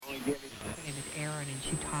and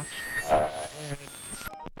she talks.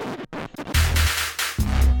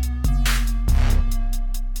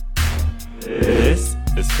 This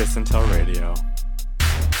is Kiss and Tell Radio.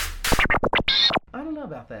 I don't know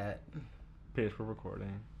about that. Page for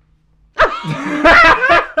recording.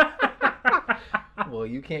 Well,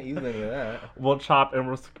 you can't use any of that. We'll chop and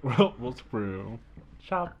we'll screw.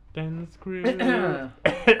 Chop and screw.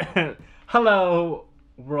 Hello,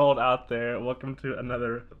 world out there. Welcome to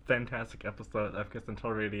another fantastic episode of Kiss and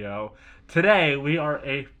Tell Radio. Today, we are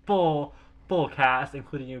a full cast,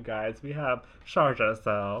 including you guys. We have Sharjah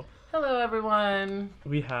Sel. Hello, everyone.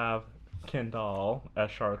 We have Kendall, as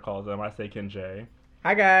Shar calls him. I say Ken J.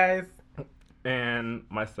 Hi, guys. And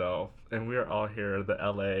myself. And we are all here, the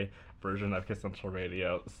LA version of Kiss and Tell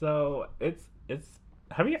Radio. So,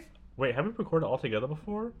 have we recorded all together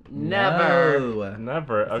before? Never.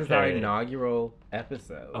 Never. This is our inaugural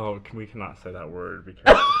episode. Oh, we cannot say that word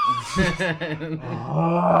because...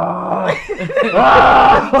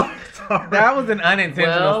 That was an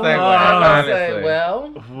unintentional segue, honestly.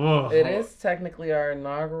 It is technically our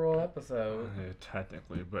inaugural episode.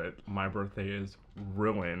 Technically, but my birthday is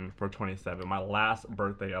ruined for 27. My last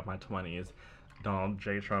birthday of my 20s. Donald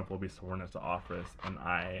J. Trump will be sworn into office, and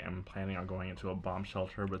I am planning on going into a bomb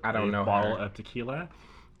shelter with a bottle of tequila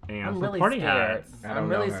and I'm some really party scared. hats. I'm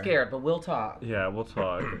really scared, but we'll talk. Yeah, we'll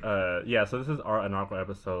talk. So this is our inaugural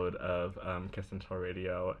episode of Kiss and Tell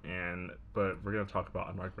Radio, but we're gonna talk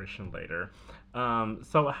about inauguration later.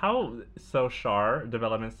 So Shar,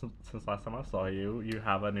 development since last time I saw you. You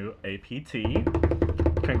have a new APT.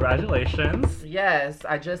 Congratulations. Yes,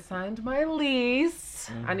 I just signed my lease.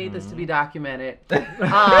 Mm-hmm. I need this to be documented.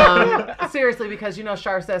 Seriously, because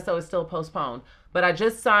Shar Says So is still postponed. But I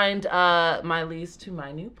just signed my lease to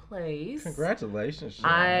my new place. Congratulations,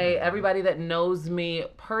 Shar. Everybody that knows me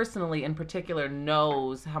personally in particular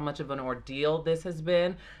knows how much of an ordeal this has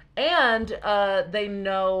been. And they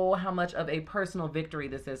know how much of a personal victory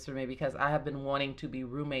this is for me because I have been wanting to be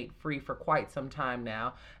roommate free for quite some time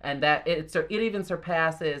now, and that it even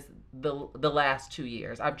surpasses the last 2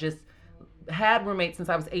 years. I've just had roommates since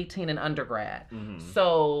I was 18 in undergrad,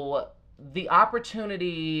 so the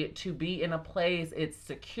opportunity to be in a place, it's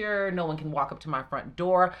secure. No one can walk up to my front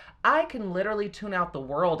door. I can literally tune out the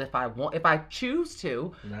world if I want, if I choose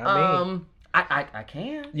to. Not me. I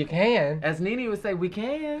can. You can. As Nene would say, we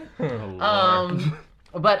can. Oh,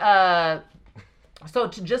 So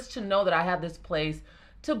to know that I have this place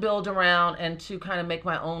to build around and to kind of make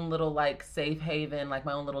my own little safe haven, like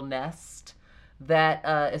my own little nest,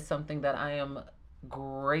 that is something that I am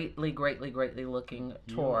greatly looking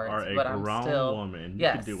towards. You are a but grown I'm still, woman. You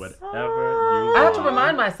yes. can do whatever you want. I have to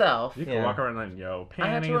remind myself. You can walk around in I have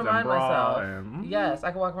panties to remind and bra myself. and... Yes,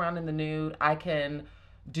 I can walk around in the nude. I can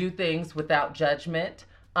do things without judgment.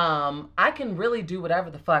 I can really do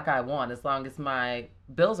whatever the fuck I want as long as my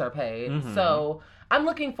bills are paid. Mm-hmm. So I'm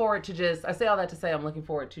looking forward to I say all that to say I'm looking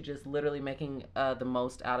forward to just literally making the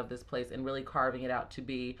most out of this place and really carving it out to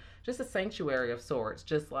be just a sanctuary of sorts.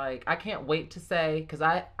 Just I can't wait to say, because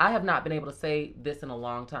I have not been able to say this in a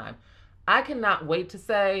long time. I cannot wait to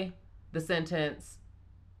say the sentence,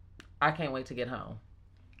 I can't wait to get home.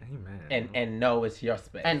 Amen. And know it's your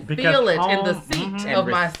space. And because feel it home, in the seat of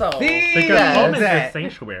my soul. Because Yes. home is a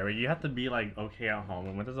sanctuary. You have to be okay at home.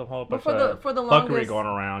 And when there's a whole bunch of for the fuckery longest, going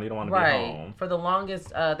around, you don't want to right, be home. For the longest,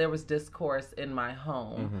 there was discourse in my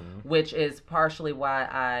home, which is partially why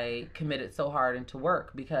I committed so hard into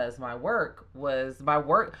work, because my work. You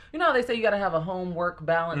know how they say you got to have a home-work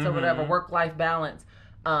balance or whatever, work-life balance.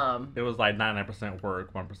 It was 99%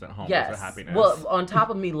 work, 1% home. Yes. For happiness. Well, on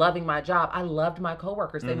top of me loving my job, I loved my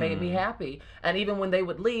coworkers. They made me happy. And even when they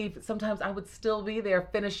would leave, sometimes I would still be there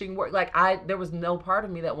finishing work. There was no part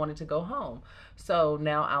of me that wanted to go home. So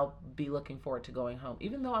now I'll be looking forward to going home.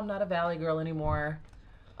 Even though I'm not a Valley girl anymore.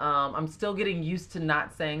 I'm still getting used to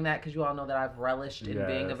not saying that because you all know that I've relished in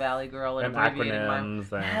being a Valley girl and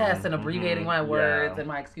abbreviating my words. And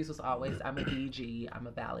my excuse was always, I'm a VG, I'm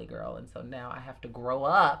a Valley girl. And so now I have to grow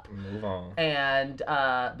up. Move on. And,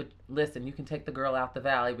 but listen, you can take the girl out the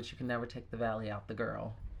Valley, but you can never take the Valley out the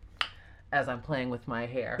girl. As I'm playing with my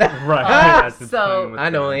hair. Right. So,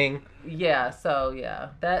 annoying. Yeah, so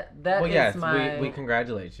yeah. That well, is yes, my... we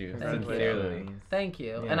congratulate you. Sincerely. Thank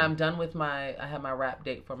you. Yeah. And I'm done with I have my rap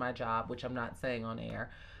date for my job, which I'm not saying on air.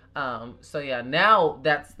 So yeah, now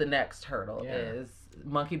that's the next hurdle is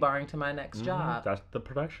monkey barring to my next job. That's the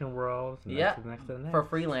production world. Yep. Next to the next. For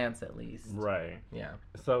freelance at least. Right. Yeah.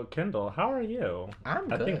 So Kendall, how are you? I'm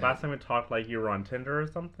good. I think last time we talked you were on Tinder or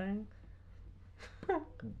something.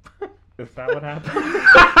 Is that what happened?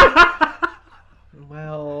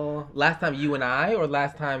 Well, last time you and I, or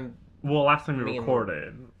last time Well, last time we Me and-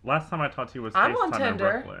 recorded. Last time I talked to you was I'm on FaceTime in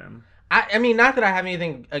Tinder. Brooklyn. I mean, not that I have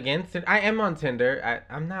anything against it. I am on Tinder.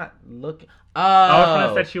 I'm not looking. Oh, I was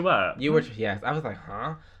trying to set you up. You were, yes. I was like,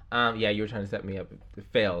 huh? Yeah, you were trying to set me up. It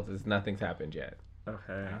fails. Nothing's happened yet.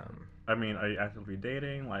 Okay. I mean, are you actively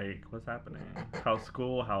dating? Like, what's happening? How's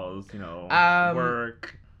school? How's,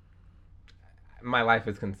 work? My life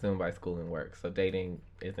is consumed by school and work, so dating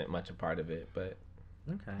isn't much a part of it. But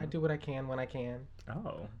Okay. I do what I can when I can.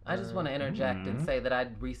 Oh. I just want to interject and say that I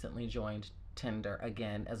recently joined Tinder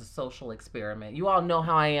again as a social experiment. You all know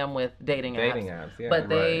how I am with dating apps. Yeah. But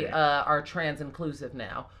they Right. are trans inclusive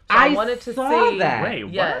now. So I wanted to saw see that. Wait,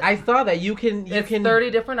 what? Yes. I saw that you can. It's 30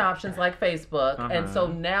 different options like Facebook. And so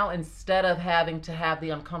Uh-huh. now instead of having to have the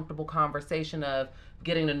uncomfortable conversation of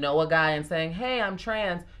getting to know a guy and saying, hey, I'm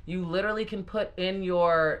trans, you literally can put in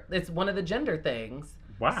it's one of the gender things.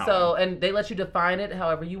 Wow. So, and they let you define it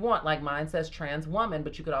however you want. Like mine says trans woman,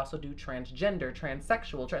 but you could also do transgender,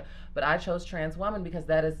 transsexual. But I chose trans woman because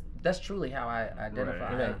that's truly how I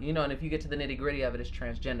identify. Right. You know, and if you get to the nitty gritty of it, it's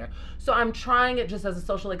transgender. So I'm trying it just as a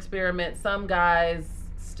social experiment. Some guys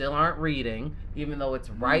still aren't reading, even though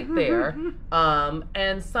it's right there,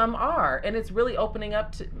 and some are, and it's really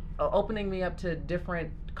opening me up to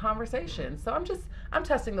different conversations. So I'm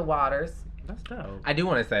testing the waters. That's dope. I do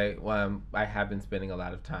want to say, I have been spending a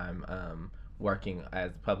lot of time working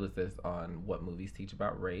as publicist on What Movies Teach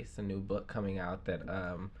About Race, a new book coming out that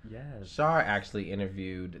Yes. Shar actually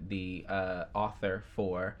interviewed the author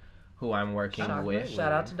for, who I'm working with.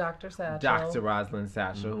 Shout out to Dr. Satchel. Dr. Rosalind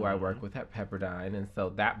Satchel, who I work with at Pepperdine. And so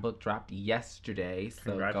that book dropped yesterday.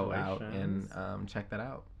 So go out and check that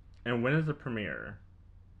out. And when is the premiere?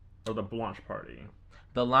 Or the launch party?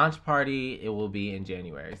 The launch party, it will be in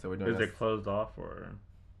January. So we're doing Is it closed off or?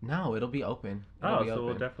 No, it'll be open. It'll be So open.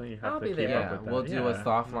 we'll definitely I'll have to be keep there. up Yeah, with that. we'll do a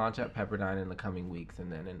soft launch at Pepperdine in the coming weeks,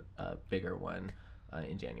 and then a bigger one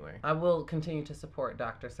in January. I will continue to support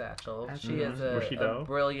Dr. Satchel. She is Was she a dope?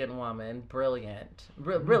 brilliant woman, really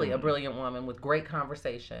a brilliant woman with great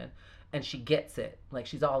conversation, and she gets it. Like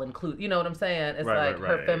she's all included. You know what I'm saying? It's Right, like right,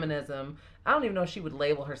 her right. feminism. I don't even know if she would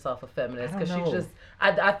label herself a feminist I because don't she know. just.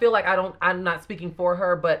 I feel like I'm not speaking for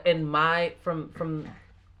her, but in my from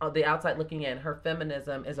the outside looking in, her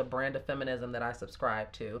feminism is a brand of feminism that I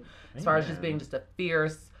subscribe to. As far as just being just a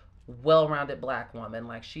fierce, well-rounded black woman,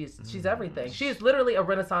 like she's everything. She is literally a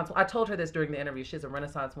Renaissance. I told her this during the interview. She's a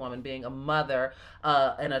Renaissance woman, being a mother,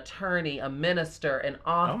 an attorney, a minister, an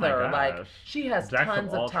author. Like gosh. she has Jack of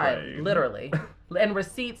tons all of titles, trades. literally, and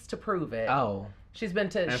receipts to prove it. Oh, She's been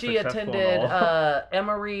to. And She successful attended and all.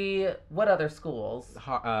 Emory. What other schools?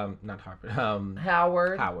 not Harvard.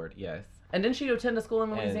 Howard. Howard, yes. And didn't she attend a school in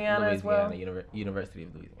And Louisiana as well? University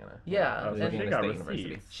of Louisiana. Yeah, Oh, so and she Louisiana got State University.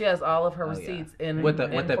 receipts. she has all of her Oh, yeah. receipts in With the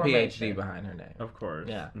information. PhD behind her name. Of course.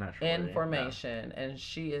 Yeah. Naturally. Information, and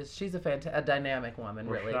she's a dynamic woman,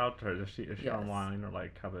 Well, really. shout out to her. Is she Yes. online or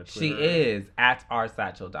like have a Twitter? She is at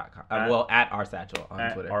rsatchel.com. At rsatchel on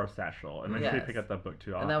at Twitter. R Satchel. And make sure you Yes. pick up that book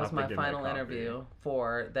too. And that I'll was have to my give me a final copy. interview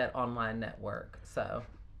for that online network. So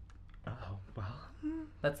Oh well.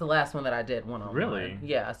 that's the last one that I did one on one. Really?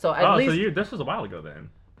 Yeah. So at least so this was a while ago then.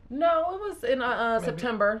 no, it was in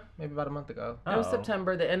September. Maybe about a month ago. It was Oh.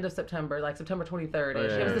 September, the end of September, like September 23rd. Oh, yeah,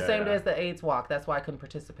 It was the yeah, same yeah. day as the AIDS walk. That's why I couldn't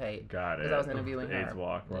participate. Got it. Because I was interviewing the her. AIDS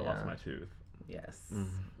walk where I lost Yeah. my tooth. Yes.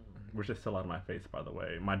 Which is still out of my face, by the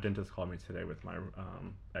way. My dentist called me today with my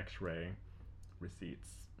X-ray receipts.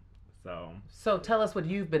 So tell us what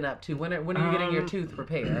you've been up to. When are you getting your tooth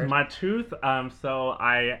repaired? My tooth. So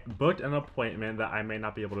I booked an appointment that I may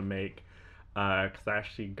not be able to make because I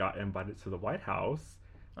actually got invited to the White House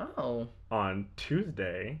Oh, on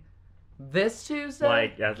Tuesday. this Tuesday?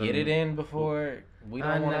 Like, as Get it in before we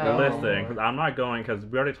I don't want to know. go. Listen, because I'm not going because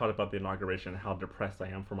we already talked about the inauguration and how depressed I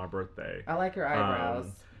am for my birthday. I like your eyebrows.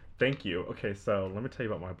 Thank you. Okay, so let me tell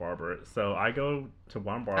you about my barber. So I go to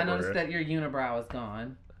one barber. I noticed that your unibrow is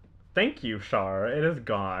gone. Thank you, Shar. It is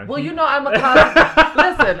gone. Well, you know I'm a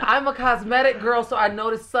listen. I'm a cosmetic girl, so I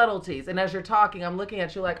notice subtleties. And as you're talking, I'm looking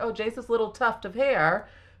at you like, oh, Jace's little tuft of hair.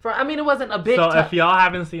 It wasn't a big. So tuft. if y'all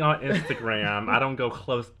haven't seen on Instagram, I don't go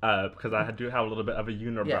close up because I do have a little bit of a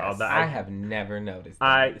unibrow Yes. that I have never noticed that.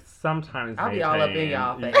 I sometimes I'll be all up in maintain.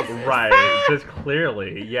 y'all faces. Right, just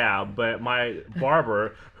clearly, yeah. But my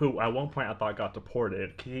barber, who at one point I thought got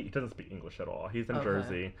deported, he doesn't speak English at all. He's in Okay.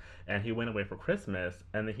 Jersey, and he went away for Christmas,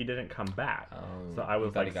 and then he didn't come back. So I you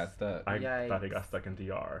was thought like, he got stuck. I Yikes. thought he got stuck in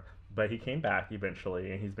DR, but he came back eventually,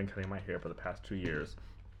 and he's been cutting my hair for the past 2 years.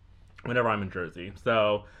 Whenever I'm in Jersey,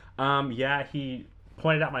 so yeah, he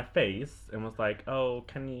pointed at my face and was like, "Oh,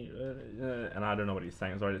 can you?" And I don't know what he's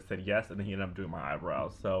saying, so I just said yes, and then he ended up doing my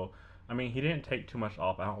eyebrows. So I mean, he didn't take too much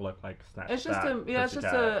off. I don't look like Snapchat. It's just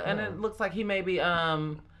and it looks like he maybe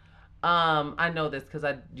I know this because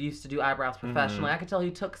I used to do eyebrows professionally. I could tell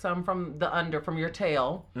he took some from your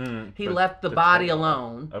tail. He left the body tail.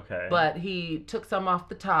 alone. Okay. But he took some off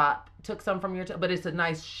the top, took some from your tail, but it's a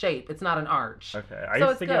nice shape. It's not an arch. Okay. I So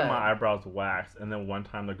used to it's get good. my eyebrows waxed, and then one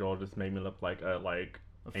time the girl just made me look like a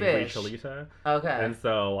Angry Fish. Chalita. Okay. And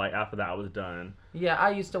so, like, after that, I was done. Yeah,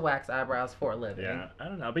 I used to wax eyebrows for a living. Yeah, I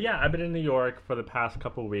don't know. But yeah, I've been in New York for the past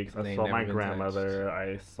couple of weeks. I They saw never my been grandmother.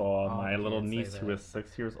 I saw Oh, my I little can't say niece who that. is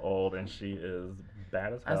 6 years old, and she is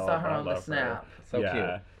bad as I hell. saw her but on the love snap. So yeah.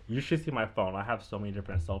 cute. You should see my phone. I have so many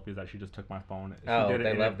different selfies that she just took my phone. She Oh, did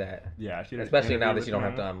they an love inter- that. Yeah, she did an Especially now interview that you don't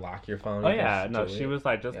with have to me. unlock your phone. Oh You yeah, just no, do she it. was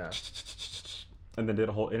like just, Yeah. and then did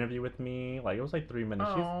a whole interview with me. Like it was like 3 minutes.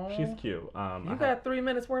 Aw. She's cute. You got 3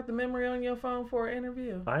 minutes worth of memory on your phone for an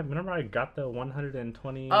interview. I remember I got the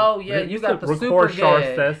 120. Oh, yeah, They you used got to the record super Char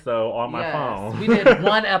gig. Says So on my Yes, phone. we did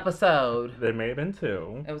one episode. There may have been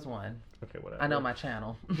 2. It was one. Okay, whatever. I know my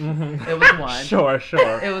channel. Mhm. It was one.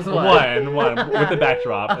 Sure. It was one. One with the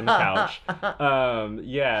backdrop and the couch.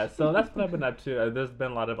 Yeah, so that's what I've been up to. There's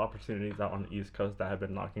been a lot of opportunities out on the East Coast that have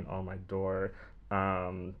been knocking on my door.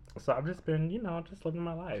 So I've just been, just living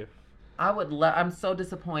my life. I'm so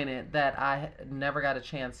disappointed that I never got a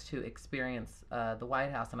chance to experience the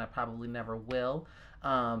White House, and I probably never will.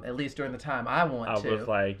 At least during the time I want to. I was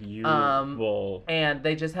like, you will. And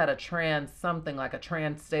they just had a trans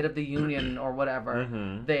State of the Union or whatever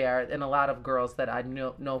Mhm. there, and a lot of girls that I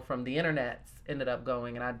know from the internet ended up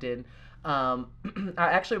going, and I did. I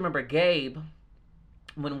actually remember Gabe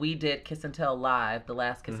when we did Kiss and Tell Live, the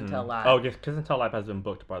last Kiss and Tell Live. Oh, yes, Kiss and Tell Live has been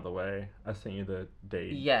booked, by the way. I sent you the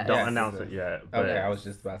date. Yes. Don't Yes. announce it yet. But Okay, I was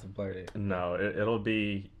just about to blurt it. No, it'll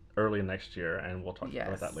be early next year, and we'll talk about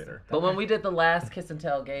Yes. that later. But when we did the last Kiss and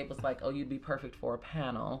Tell, Gabe was like, "Oh, you'd be perfect for a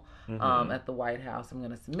panel at the White House. I'm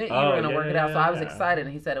going to submit you. We're going to work it out." So I was excited,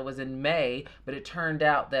 and he said it was in May, but it turned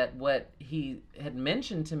out that what he had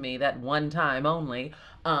mentioned to me that one time only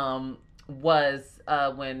was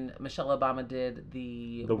when Michelle Obama did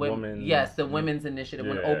the women's initiative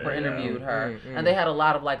when Oprah interviewed her, and they had a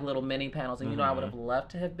lot of like little mini panels, and I would have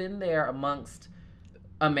loved to have been there amongst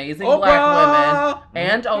amazing black women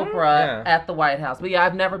and Oprah at the White House. But yeah,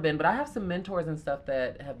 I've never been, but I have some mentors and stuff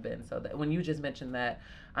that have been. So that when you just mentioned that,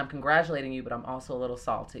 I'm congratulating you, but I'm also a little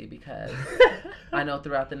salty because I know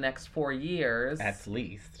throughout the next 4 years, At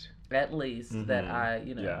least that I,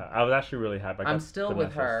 Yeah, I was actually really happy. I'm still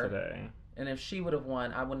with her today. And if she would have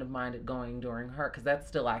won, I wouldn't have minded going during her because that's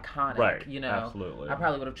still iconic. Right. Absolutely. I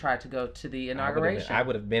probably would have tried to go to the inauguration. I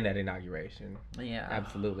would have been at inauguration. Yeah.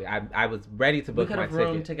 Absolutely. I was ready to book my ticket. We could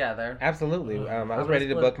have roomed together. Absolutely. I was ready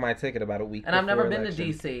to book my ticket about a week and I've never before been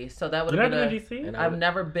election. to DC, so that would have been to DC? And I've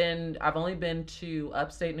never been. I've only been to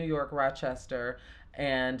upstate New York, Rochester,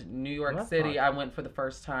 and New York City. I went for the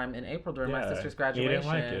first time in April during my sister's graduation. You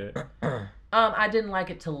didn't like it? I didn't like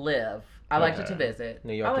it to live. I liked it to visit.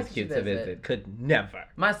 New York is cute to visit. Could never.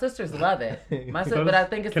 My sisters love it. But I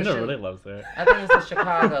think it's Kendall really loves it. I think it's a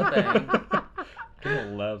Chicago thing.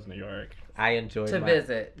 Kendall loves New York. I enjoyed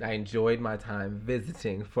visit. I enjoyed my time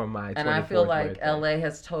visiting for my 24th And I feel like birthday. LA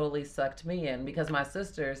has totally sucked me in because my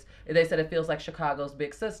sisters, they said it feels like Chicago's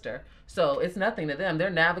big sister. So it's nothing to them. They're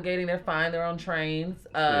navigating, they're fine, they're on trains.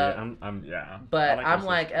 Yeah. But I'm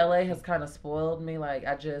like, LA has kind of spoiled me. Like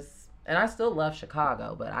and I still love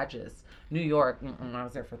Chicago, but New York, I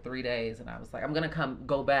was there for 3 days and I was like, I'm going to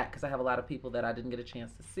go back because I have a lot of people that I didn't get a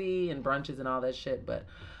chance to see and brunches and all that shit. But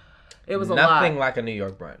it was a lot. Nothing like a New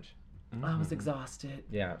York brunch. I was exhausted.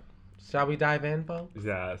 Yeah. Shall we dive in, folks?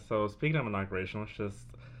 Yeah, so speaking of inauguration, let's just...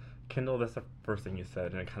 Kendall, that's the first thing you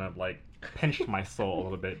said, and it kind of like pinched my soul a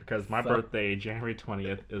little bit because my birthday, January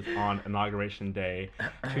 20th, is on Inauguration Day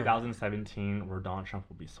 2017, where Donald Trump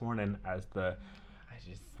will be sworn in as the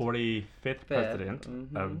 45th president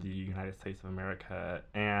of the United States of America.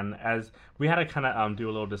 And as we had to kind of do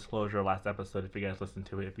a little disclosure last episode, if you guys listened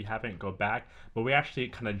to it, if you haven't, go back. But we actually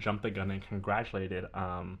kind of jumped the gun and congratulated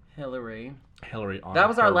Hillary on that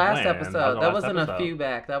was our her last win. episode. That wasn't a few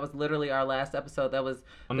back. That was literally our last episode. That was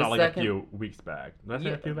not like a few weeks back. Did I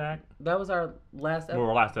say a few back? That was our last episode.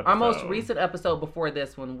 Our last episode. Our most recent episode before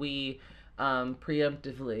this when we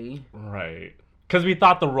preemptively. Right. Because we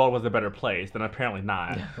thought the world was a better place, and apparently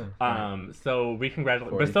not. So we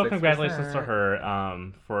congratulate, but still congratulations to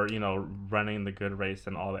her for running the good race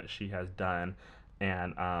and all that she has done.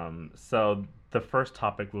 And so the first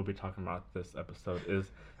topic we'll be talking about this episode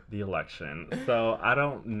is the election. So I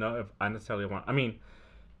don't know if I necessarily want. I mean,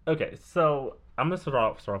 okay. So I'm gonna start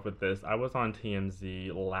off with this. I was on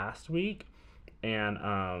TMZ last week,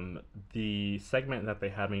 And the segment that they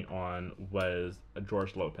had me on was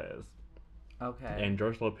George Lopez. Okay. And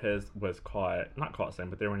George Lopez was not caught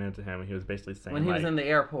saying, but they ran into him, and he was basically saying, when he was in the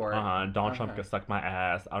airport. Donald Trump could suck my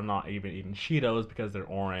ass. I'm not even eating Cheetos because they're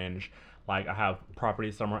orange. Like, I have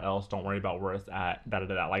property somewhere else. Don't worry about where it's at.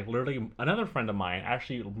 Da-da-da-da. Like, literally, another friend of mine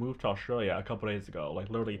actually moved to Australia a couple days ago.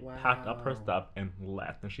 Like, literally packed up her stuff and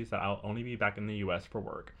left. And she said, I'll only be back in the U.S. for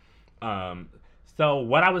work. So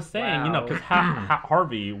what I was saying, you know, because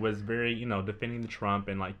Harvey was very, you know, defending the Trump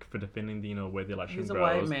and, like, for defending the, you know, way the election goes. He's a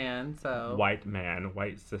white man, so. White man,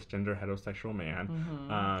 white cisgender heterosexual man.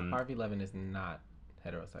 Mm-hmm. Harvey Levin is not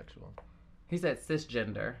heterosexual. He said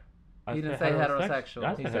cisgender. I You didn't said say heterosexual.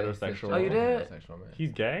 I said heterosexual. Oh, you did? Heterosexual man.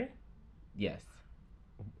 He's gay? Yes.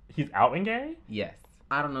 He's out and gay? Yes.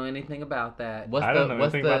 I don't know anything about that. What's I the don't know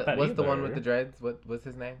what's anything the about that what's the one either. with the dreads? What's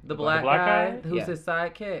his name? The black black guy guy? who's Yeah. his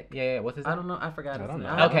sidekick. Yeah, what's his name? I don't know. I forgot his don't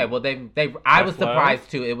name. know. Okay, well they I was That's surprised Love?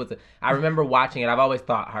 too. It was I remember watching it. I've always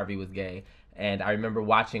thought Harvey was gay, and I remember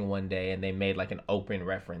watching one day and they made like an open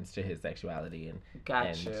reference to his sexuality and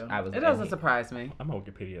Got you. I was It doesn't surprise me. I'm on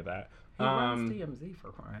Wikipedia that. He runs TMZ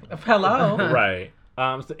for crying. Hello. Right. So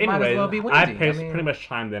Might as anyway, well be I Wendy. pretty much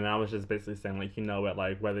chimed in, and I was just basically saying, like, you know what,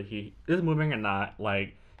 like, whether he is moving or not,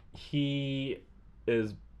 like, he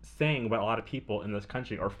is saying what a lot of people in this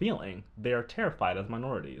country are feeling. They are terrified as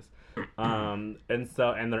minorities. And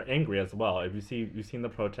they're angry as well. If you've seen the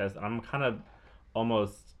protests, I'm kind of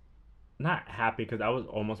almost not happy because I was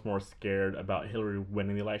almost more scared about Hillary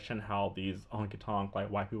winning the election, how these honky-tonk, like,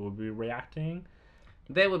 white people would be reacting.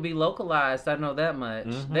 They would be localized. I know that much.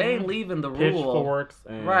 Mm-hmm. They ain't leaving the rural. Pitchforks.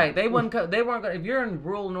 And... Right. They weren't going. If you're in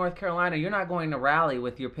rural North Carolina, you're not going to rally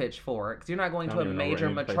with your pitchforks. You're not going to a major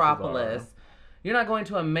metropolis. You're not going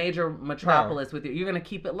to a major metropolis with it. You're going to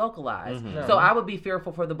keep it localized. Mm-hmm. So I would be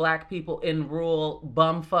fearful for the black people in rural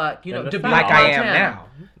bumfuck, Dubuque, like Montana. I am now.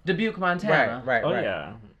 Dubuque, Montana. Right. Oh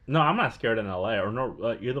yeah. No, I'm not scared in LA or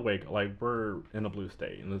no. Either way, like we're in a blue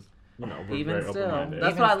state, and this, we're Even very still, open-minded.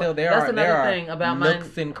 that's Even what still, that's another thing about my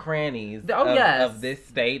nooks and crannies yes. of this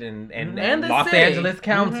state and the Los city. Angeles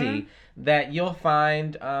County that you'll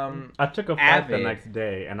find. I took a flight the next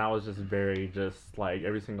day, and I was just like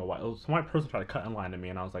every single white. Some white person tried to cut in line to me,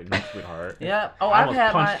 and I was like, "No, sweetheart." Yeah. Oh, I I've almost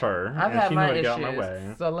had punched my, her, I've and had she my knew to issues. get out of my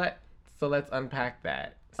way. So let's unpack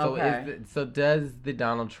that. So Okay. does the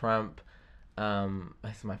Donald Trump?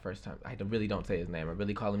 This is my first time. I really don't say his name. I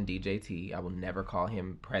really call him DJT. I will never call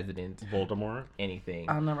him President Voldemort. anything.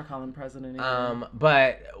 I'll never call him president either.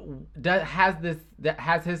 But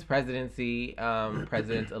has his presidency,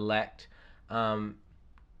 president elect,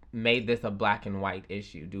 made this a black and white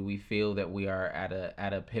issue? Do we feel that we are at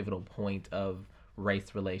a pivotal point of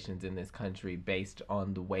race relations in this country based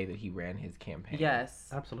on the way that he ran his campaign? Yes.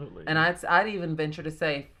 Absolutely. And I'd even venture to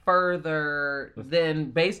say further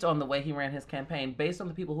than based on the way he ran his campaign, based on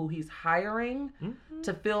the people who he's hiring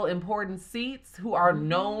to fill important seats who are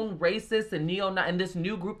known racists and and this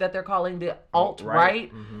new group that they're calling the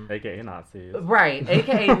alt-right. AKA Nazis. Right,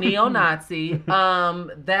 aka neo-Nazi.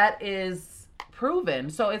 That is proven.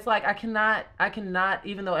 So it's like I cannot,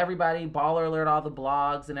 even though everybody, baller alert, all the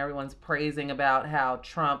blogs and everyone's praising about how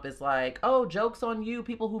Trump is like, oh, joke's on you,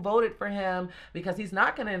 people who voted for him, because he's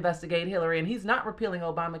not going to investigate Hillary and he's not repealing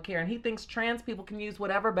Obamacare and he thinks trans people can use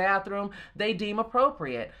whatever bathroom they deem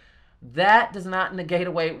appropriate. That does not negate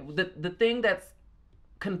away the thing that's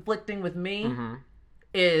conflicting with me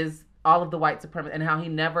is all of the white supremacy and how he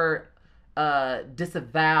never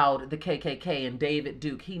disavowed the KKK and David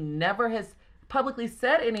Duke. He never has publicly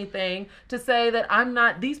said anything to say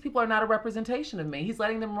that these people are not a representation of me. He's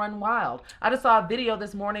letting them run wild. I just saw a video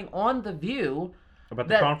this morning on The View. About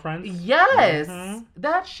the conference? Yes.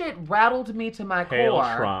 That shit rattled me to my Hail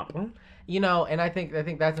core. Trump. And I think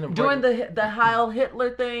that's an important... During the Heil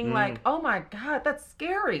Hitler thing, like, oh my God, that's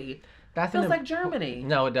scary. That feels like Germany.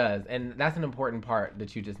 No, it does. And that's an important part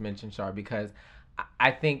that you just mentioned, Shar, because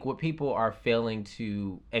I think what people are failing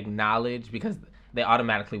to acknowledge, because they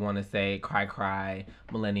automatically want to say cry,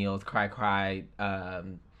 millennials, cry,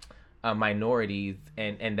 minorities,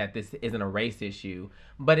 and that this isn't a race issue.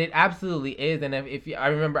 But it absolutely is. And I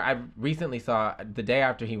remember I recently saw, the day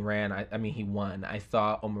after he ran, he won, I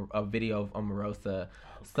saw a video of Omarosa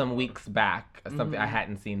some weeks back, something I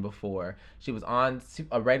hadn't seen before. She was on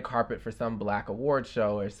a red carpet for some black award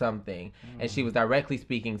show or something, and she was directly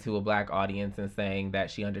speaking to a black audience and saying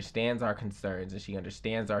that she understands our concerns and she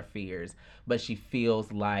understands our fears, but she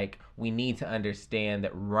feels like we need to understand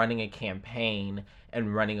that running a campaign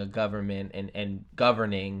and running a government and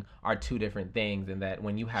governing are two different things, and that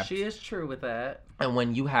when you have She is true with that. and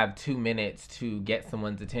when you have 2 minutes to get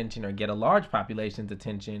someone's attention or get a large population's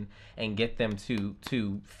attention and get them to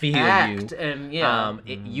feel Act you,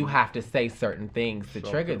 and you have to say certain things to So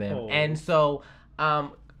trigger them. proposed. And so,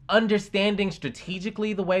 understanding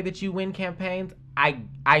strategically the way that you win campaigns,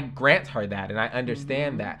 I grant her that, and I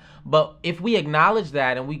understand that. But if we acknowledge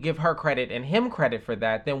that and we give her credit and him credit for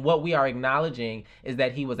that, then what we are acknowledging is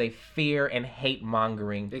that he was a fear and hate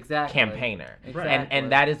mongering Exactly. campaigner. Exactly.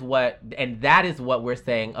 And that is what we're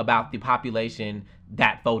saying about the population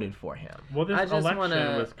that voted for him. Well, this I just election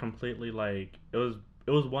wanna- was completely like it was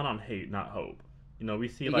won on hate, not hope. You know, we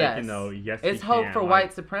see like Yes. yes, It's we hope can, for like,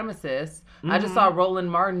 white supremacists. I just saw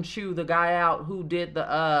Roland Martin chew the guy out who did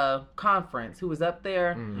the conference, who was up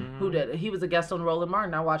there. He was a guest on Roland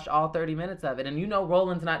Martin. I watched all 30 minutes of it, and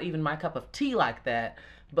Roland's not even my cup of tea like that.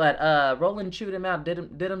 But Roland chewed him out, did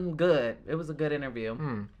him good. It was a good interview.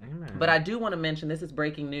 Amen. But I do want to mention, this is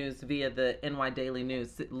breaking news via the NY Daily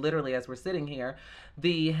News, literally as we're sitting here.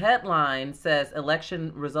 The headline says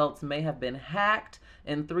election results may have been hacked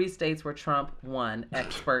in 3 states where Trump won,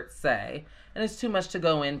 experts say. And it's too much to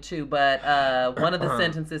go into, but one of the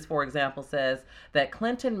sentences, for example, says that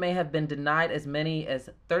Clinton may have been denied as many as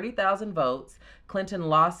 30,000 votes. Clinton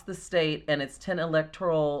lost the state and its 10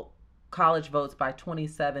 electoral college votes by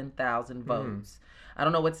 27,000 votes. I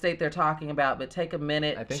don't know what state they're talking about, but take a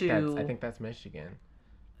minute I think that's Michigan.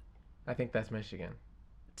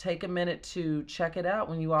 Take a minute to check it out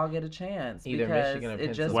when you all get a chance. Either because Michigan or it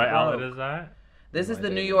just Pennsylvania. What outlet broke. is that? This is the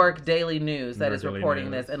Daily New York Daily News that New is York Daily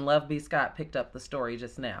reporting News. this, and Love B. Scott picked up the story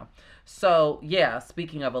just now. So, yeah,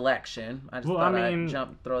 speaking of election, I just thought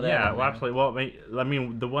I'd throw that yeah, in well, there. absolutely. Well, I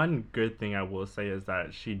mean, the one good thing I will say is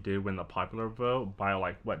that she did win the popular vote by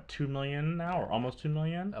 2 million now, or almost 2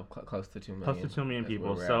 million? Close to 2 million. Close to 2 million That's where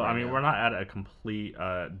people. we're So, at right I mean, now. we're not at a complete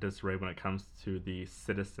disarray when it comes to the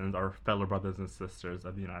citizens, our fellow brothers and sisters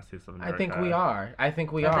of the United States of America. I think we are. I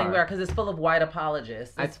think we are, because it's full of white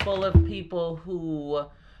apologists. It's full of people who,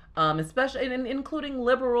 especially, including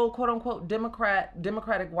liberal, quote unquote,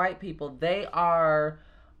 democratic white people. They are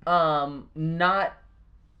not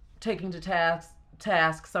taking to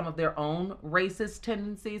task some of their own racist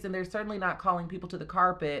tendencies, and they're certainly not calling people to the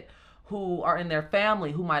carpet who are in their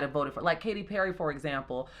family who might have voted for, like Katy Perry, for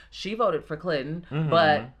example. She voted for Clinton,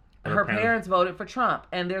 but her parents voted for Trump,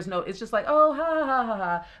 and it's just like, oh, ha, ha, ha, ha,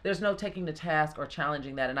 ha. There's no taking to task or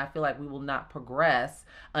challenging that, and I feel like we will not progress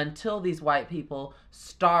until these white people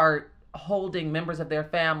start holding members of their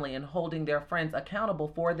family and holding their friends accountable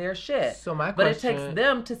for their shit. So my But it question- takes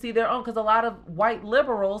them to see their own, because a lot of white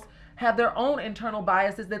liberals have their own internal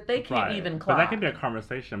biases that they can't even clock. But that can be a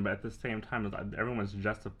conversation, but at the same time, it's like everyone's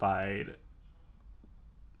justified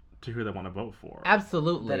to who they want to vote for.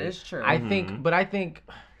 Absolutely. That is true. I think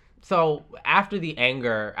so. After the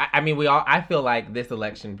anger, I feel like this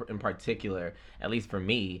election in particular, at least for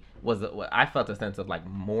me, I felt a sense of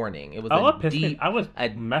mourning. It was I was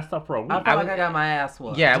messed up for a week. I felt like I got my ass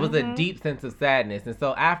whooped. Yeah, it was a deep sense of sadness. And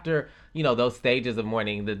so after, those stages of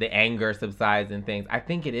mourning, the anger subsides and things, I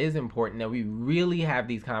think it is important that we really have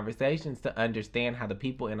these conversations to understand how the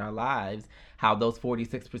people in our lives, how those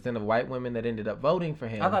 46% of white women that ended up voting for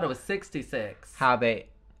him. I thought it was 66. How they...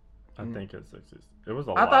 I think it's 60. It was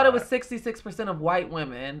a I lot. thought it was 66% of white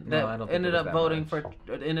women No, that I don't think ended it was up that voting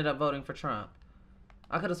much. ended up voting for Trump.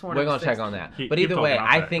 I could have sworn We're it was gonna check 60. on that. Keep But either talking, way, I'll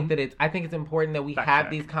I check. think it's important that we Fact have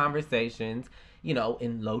check. these conversations,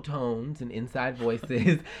 in low tones and inside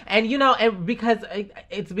voices, and because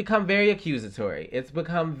it's become very accusatory. It's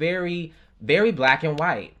become very, very black and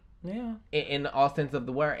white. Yeah. In all sense of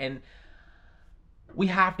the word, and we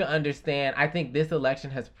have to understand. I think this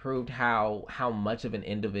election has proved how much of an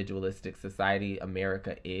individualistic society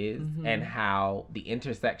America is, and how the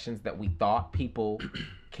intersections that we thought people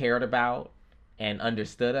cared about and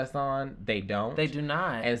understood us on, they don't. They do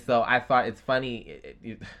not. And so I thought it's funny,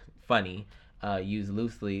 used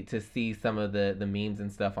loosely, to see some of the memes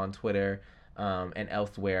and stuff on Twitter and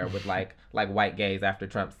elsewhere with like white gays after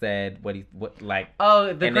Trump said oh, the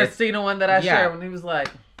and it's- Christina one that I yeah. shared when he was like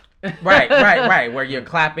right, where you're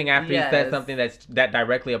clapping after he says Yes. something that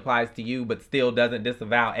directly applies to you, but still doesn't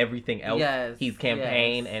disavow everything else Yes, he's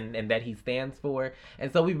campaigned yes. and that he stands for.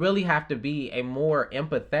 And so we really have to be a more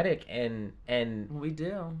empathetic and we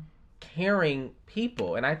do. caring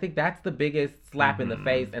people. And I think that's the biggest slap in the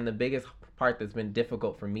face and the biggest part that's been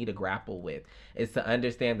difficult for me to grapple with, is to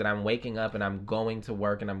understand that I'm waking up and I'm going to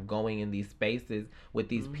work and I'm going in these spaces with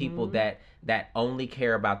these people that only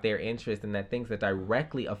care about their interests and that things that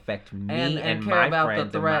directly affect me and care my about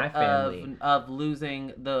friends the and my threat family. of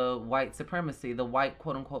losing the white supremacy, the white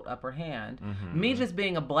quote unquote upper hand. Me just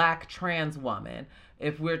being a black trans woman,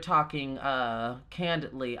 if we're talking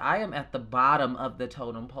candidly, I am at the bottom of the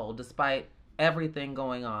totem pole despite everything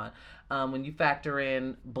going on. When you factor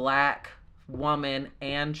in black woman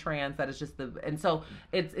and trans, that is just and so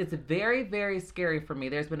it's very, very scary for me.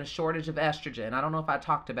 There's been a shortage of estrogen. I don't know if I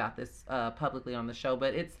talked about this publicly on the show,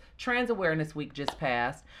 but it's Trans Awareness Week just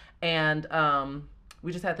passed, and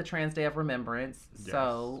we just had the Trans Day of Remembrance. Yes.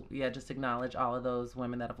 So yeah, just acknowledge all of those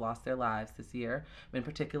women that have lost their lives this year, in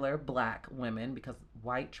particular black women, because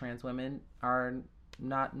white trans women are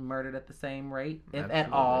not murdered at the same rate, if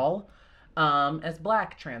at all, as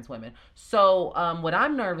black trans women. So what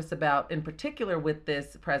I'm nervous about in particular with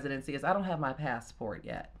this presidency is I don't have my passport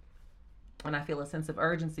yet. And I feel a sense of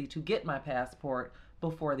urgency to get my passport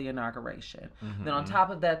before the inauguration. Then on top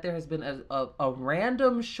of that, there has been a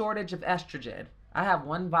random shortage of estrogen. I have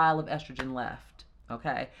 1 vial of estrogen left,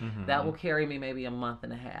 okay? That will carry me maybe a month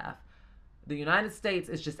and a half. The United States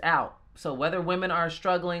is just out. So whether women are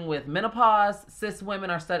struggling with menopause, cis women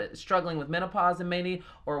are struggling with menopause and maybe,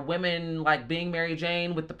 or women like being Mary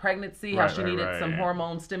Jane with the pregnancy, how she needed some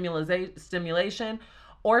hormone stimulation,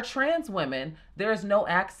 or trans women, there is no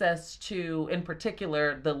access to, in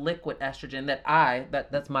particular, the liquid estrogen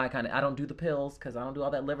that's my kind of, I don't do the pills because I don't do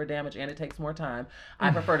all that liver damage and it takes more time.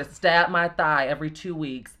 I prefer to stab my thigh every 2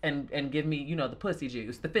 weeks and give me, the pussy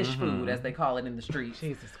juice, the fish food as they call it in the streets.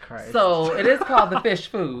 Jesus Christ. So it is called the fish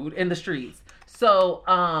food in the streets. So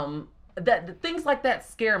that things like that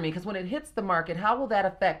scare me because when it hits the market, how will that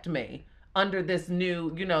affect me? Under this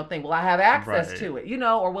new, thing, will I have access to it,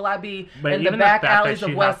 or will I be in the back alleys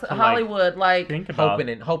of West Hollywood, think about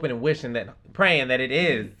hoping and wishing praying that it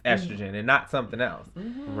is estrogen and not something else,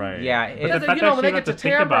 right? Yeah, but the fact when they get to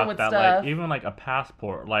tampering with stuff, even like a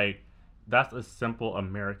passport, like that's a simple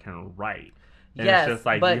American right. And yes, it's just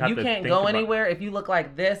like, but you can't go anywhere if you look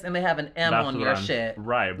like this and they have an M on your shit.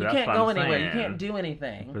 Right, but you can't go anywhere. You can't do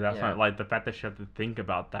anything. But that's not like the fact that you have to think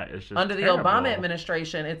about that is just under the Obama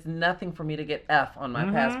administration. It's nothing for me to get F on my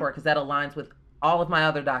passport because that aligns with all of my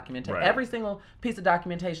other documentation. Right. Every single piece of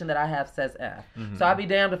documentation that I have says F. So I'd be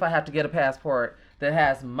damned if I have to get a passport that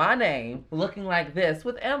has my name looking like this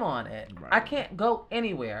with M on it. Right. I can't go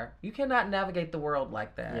anywhere. You cannot navigate the world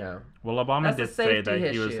like that. Yeah. Well, Obama did say that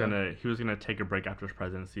he was gonna take a break after his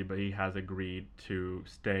presidency, but he has agreed to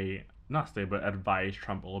advise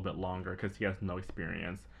Trump a little bit longer because he has no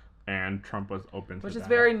experience. And Trump was open to that. Which is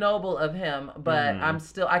very noble of him, but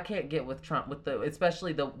I can't get with Trump,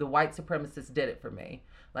 especially the white supremacists did it for me.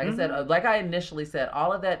 Like I said, like I initially said,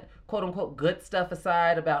 all of that quote unquote good stuff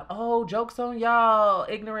aside about, joke's on y'all,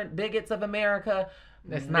 ignorant bigots of America.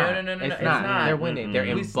 No, it's not. They're winning. They're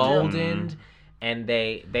emboldened. And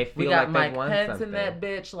they feel like they won Pence something. And that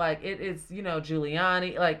bitch, like it's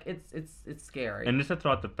Giuliani, like it's scary. And just to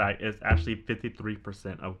throw out the fact, it's actually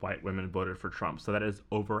 53% of white women voted for Trump, so that is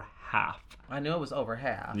over half. I knew it was over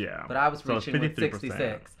half. Yeah, but I was reaching with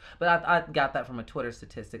 66. But I got that from a Twitter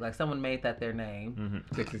statistic. Like someone made that their name.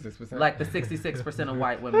 66%. Like the 66% of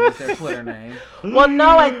white women is their Twitter name. Well,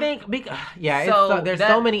 no, I think there's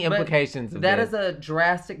so many implications. That is a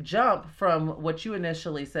drastic jump from what you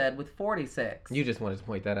initially said with 46. You just wanted to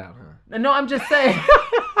point that out, huh? No, I'm just saying.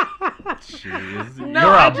 Jeez,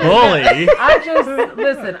 you're a bully.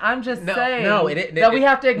 I'm just saying that we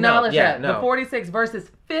have to acknowledge the 46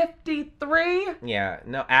 versus 53. Yeah,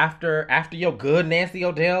 no. After your good Nancy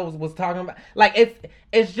O'Dell was talking about, like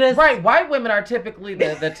it's just right. White women are typically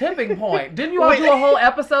the tipping point. Didn't you all do a whole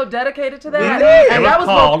episode dedicated to that? We did. And that was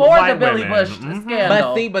before the Billy Bush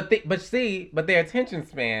scandal. But their attention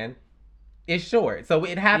span is short, so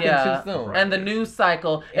it happened too soon. Right. And the news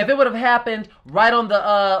cycle, if it would have happened right on the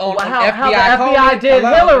how the FBI did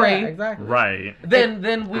Hillary, exactly. Right?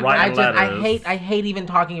 Then we. I hate even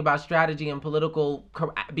talking about strategy and political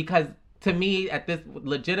because to me, at this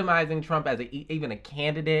legitimizing Trump as even a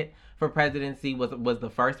candidate for presidency was the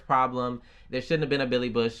first problem. There shouldn't have been a Billy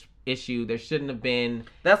Bush issue. There shouldn't have been.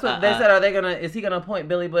 That's what they said. Is he gonna appoint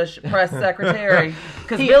Billy Bush press secretary?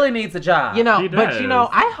 Because Billy needs a job.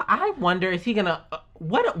 I wonder, is he gonna?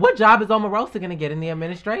 What job is Omarosa gonna get in the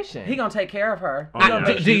administration? He gonna take care of her.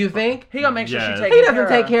 Do you think he gonna make sure she takes? He doesn't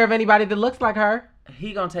take care of anybody that looks like her.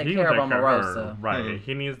 He gonna take care of Omarosa. Right.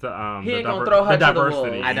 He needs the he ain't gonna throw her to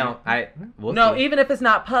the wolves. Even if it's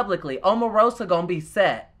not publicly, Omarosa gonna be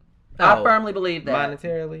set. I firmly believe that.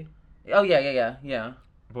 Monetarily. Oh yeah.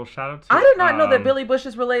 Well, shout out to. I did not know that Billy Bush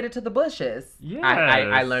is related to the Bushes. Yes.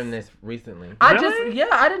 I learned this recently. I Really?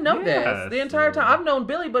 I didn't know this. Yes. The entire time I've known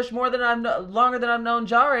Billy Bush longer than I've known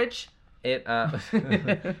George. It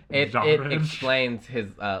George. explains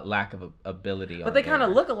his lack of ability. But they kind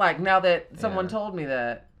of look alike now that someone told me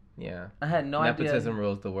that. Yeah. I had no idea. Nepotism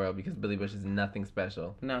rules the world because Billy Bush is nothing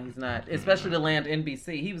special. No, he's not. Especially to land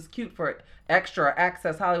NBC. He was cute for Extra,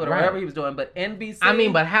 Access Hollywood, or Right. whatever he was doing. But NBC. I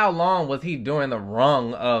mean, but how long was he during the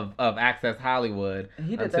rung of Access Hollywood?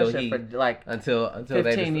 he did that shit for like until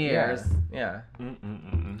 15 years. Yeah.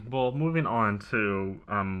 Well, moving on to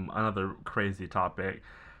another crazy topic.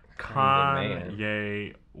 man.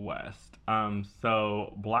 Kanye West.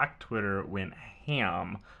 So Black Twitter went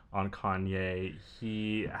ham on Kanye.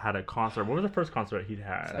 He had a concert. What was the first concert he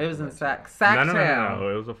had? It was in Sacktown. No.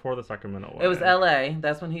 It was before the Sacramento one. It was LA.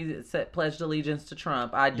 That's when he pledged allegiance to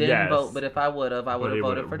Trump. I didn't Yes. vote, but if I would have, I would have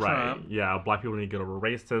voted for Trump. Yeah, black people need to get over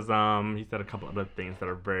racism. He said a couple other things that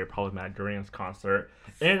are very problematic during his concert.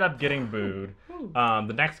 Ended up getting booed.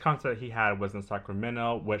 The next concert he had was in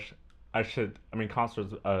Sacramento, which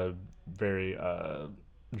concert's a very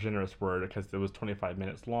generous word because it was 25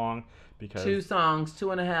 minutes long. Because 2 songs,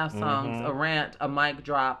 2.5 songs, a rant, a mic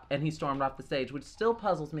drop, and he stormed off the stage, which still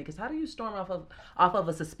puzzles me because how do you storm off of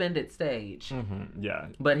a suspended stage? Yeah.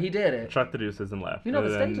 But he did it. Chuck the deuces and left. You know,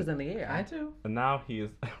 the And stage is in the air. I do. And now he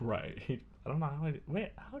is right. I don't know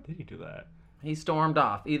how did he do that? He stormed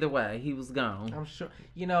off. Either way, he was gone.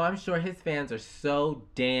 I'm sure his fans are so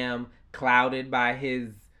damn clouded by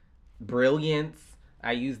his brilliance.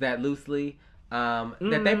 I use that loosely.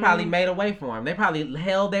 That they probably made a way for him. They probably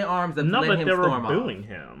held their arms up to let him storm off. No, but they were booing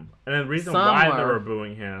him. And the reason why they were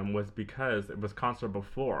booing him was because it was concert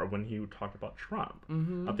before when he talked about Trump.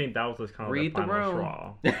 I think that was just kind of Read the the final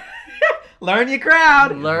room. straw. Learn your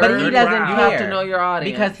crowd. But he doesn't care. You have to know your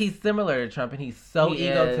audience. Because he's similar to Trump and he's so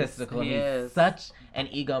egotistical. He and he's is. such an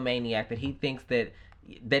egomaniac that he thinks that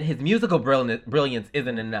his musical brilliance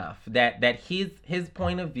isn't enough. That his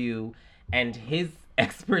point of view and his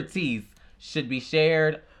expertise should be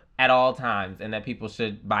shared at all times and that people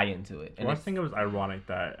should buy into it. And I think it was ironic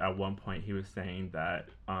that at one point he was saying that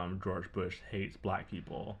George Bush hates black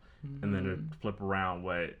people, and then to flip around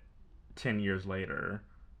 10 years later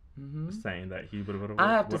saying that he would have.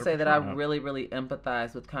 I have to say that I really, really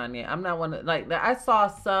empathize with Kanye. I'm not one of, I saw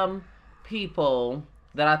some people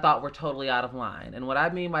that I thought were totally out of line. And what I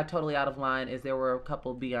mean by totally out of line is there were a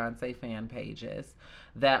couple Beyonce fan pages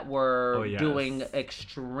that were doing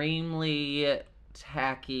extremely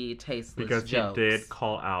tacky, tasteless jokes. He did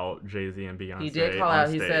call out Jay-Z and Beyonce. He did call out.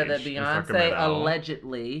 He said that Beyonce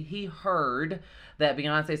allegedly, he heard that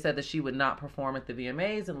Beyonce said that she would not perform at the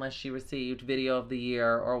VMAs unless she received Video of the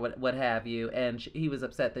Year or what have you. And he was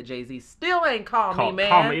upset that Jay-Z still ain't called me, man.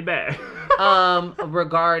 Call me back.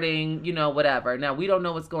 Regarding, whatever. Now, we don't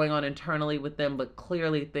know what's going on internally with them, but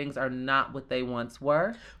clearly things are not what they once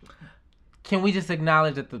were. Can we just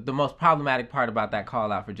acknowledge that the most problematic part about that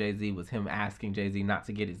call out for Jay-Z was him asking Jay-Z not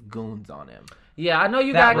to get his goons on him? Yeah, I know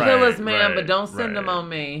you got killers, man, but don't send them on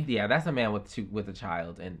me. Yeah, that's a man with a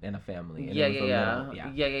child and a family. And yeah.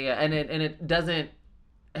 And it doesn't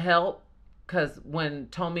help because when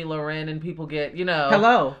Tommy Loren and people get,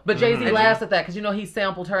 hello. But Jay-Z laughs at that because he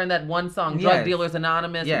sampled her in that one song, Drug Dealers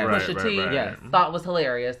Anonymous, and Pusha T. Thought was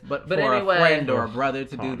hilarious. But for anyway, a friend or a brother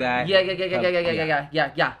to do that. Yeah.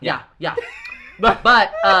 But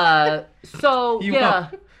so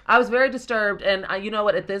I was very disturbed, and you know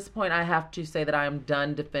what? At this point, I have to say that I am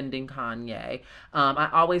done defending Kanye. I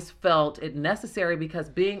always felt it necessary because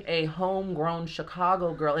being a homegrown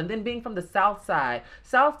Chicago girl, and then being from the South Side,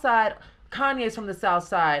 Kanye's from the South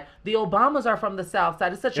Side. The Obamas are from the South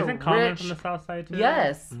Side. It's such a rich. Isn't Kanye from the South Side too?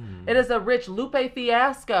 Yes, it is a rich Lupe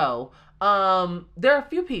Fiasco. There are a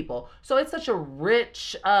few people, so it's such a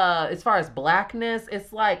rich. As far as blackness,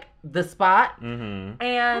 it's like the spot,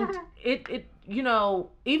 and it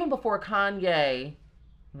even before Kanye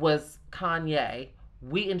was Kanye,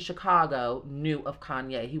 we in Chicago knew of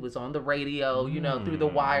Kanye. He was on the radio, through the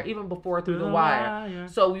wire, even before through the wire.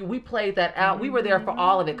 So we played that out. We were there for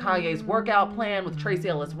all of it. Kanye's workout plan with Tracee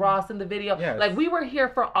Ellis Ross in the video. Yes. Like, we were here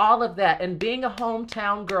for all of that. And being a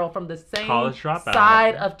hometown girl from the same College dropout.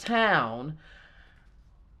 side of town,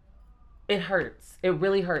 it hurts. It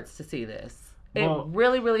really hurts to see this. It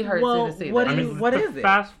really, really hurts to see this. What is it?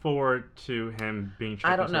 Fast forward to him being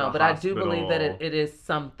treated. I don't know, but I do believe that it is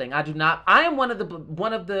something. I do not. I am one of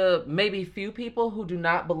the maybe few people who do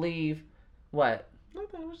not believe what.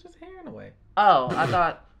 Nothing. It was just hair in a way. Oh, I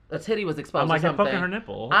thought a titty was exposed I'm like, or I'm poking something. her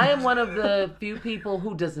nipple. I am one of the few people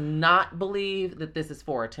who does not believe that this is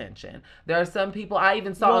for attention. There are some people, I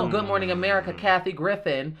even saw on Good Morning America, Kathy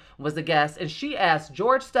Griffin was a guest, and she asked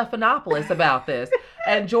George Stephanopoulos about this.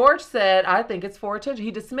 And George said, I think it's for attention.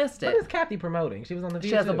 He dismissed What it. is Kathy promoting? She was on The View,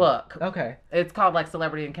 She has a too. book. Okay. It's called like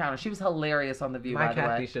Celebrity Encounter. She was hilarious on The View, My by the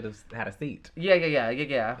Kathy way. should have had a seat. Yeah.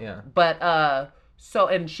 Yeah. But so,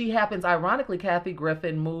 and she happens, ironically, Kathy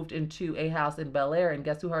Griffin moved into a house in Bel Air, and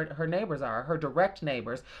guess who her neighbors are? Her direct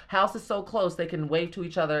neighbors. House is so close they can wave to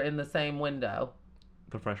each other in the same window.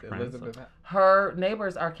 The Fresh Prince. Her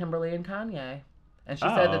neighbors are Kimberly and Kanye, and she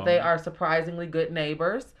said that they are surprisingly good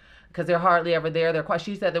neighbors. Because they're hardly ever there. They're quite.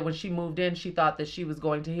 She said that when she moved in, she thought that she was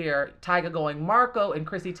going to hear Tyga going Marco and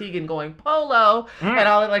Chrissy Teigen going Polo, and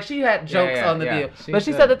all that. Like she had jokes on The View, but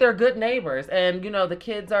she said that they're good neighbors, and the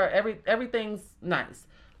kids are everything's nice.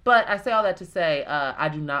 But I say all that to say, I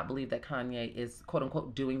do not believe that Kanye is quote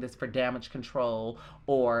unquote doing this for damage control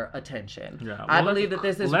or attention. Yeah. I believe that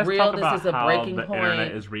this is real. This is a breaking the point.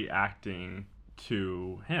 Internet is reacting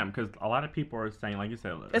to him because a lot of people are saying, like you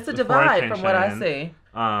said, it's a divide from what I see.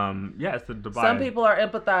 Yeah, it's a divide. Some people are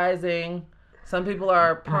empathizing. Some people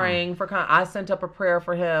are praying for. I sent up a prayer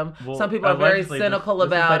for him. Well, some people are very cynical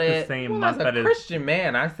about it. As a Christian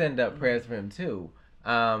man, I send up prayers for him too.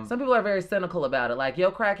 Some people are very cynical about it. Like, yo,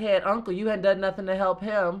 crackhead uncle, you hadn't done nothing to help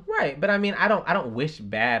him. Right, but I mean, I don't wish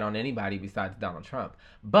bad on anybody besides Donald Trump.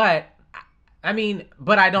 But I mean,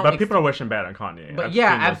 but I don't. But people are wishing bad on Kanye. But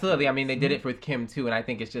yeah, absolutely. I mean, they did it with Kim too, and I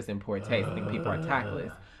think it's just in poor taste. I think people are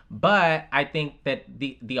tactless. But I think that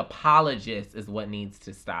the apologist is what needs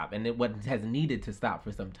to stop, and what has needed to stop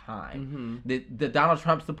for some time. The Donald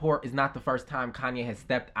Trump support is not the first time Kanye has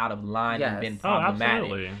stepped out of line and been problematic.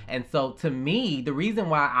 Absolutely. And so, to me, the reason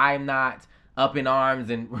why I'm not up in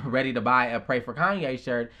arms and ready to buy a Pray for Kanye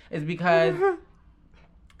shirt is because.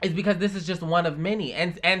 Is because this is just one of many.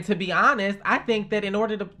 And to be honest, I think that in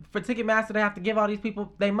order for Ticketmaster to have to give all these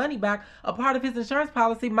people their money back, a part of his insurance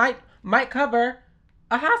policy might cover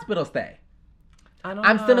a hospital stay.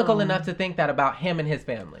 I'm cynical enough to think that about him and his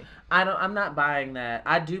family. I'm not buying that.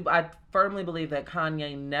 I firmly believe that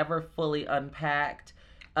Kanye never fully unpacked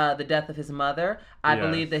the death of his mother. I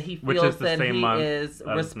believe that he feels that he is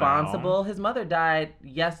responsible. His mother died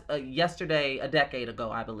yesterday, a decade ago,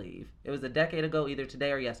 I believe. It was a decade ago, either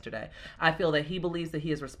today or yesterday. I feel that he believes that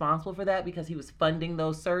he is responsible for that because he was funding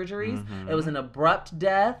those surgeries. It was an abrupt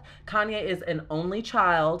death. Kanye is an only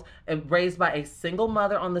child and raised by a single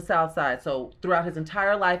mother on the South Side. So throughout his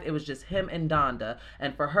entire life, it was just him and Donda.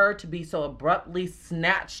 And for her to be so abruptly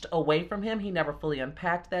snatched away from him, he never fully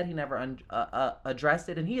unpacked that. He never addressed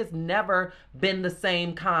it. And he has never been the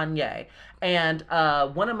same Kanye. And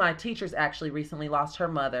one of my teachers actually recently lost her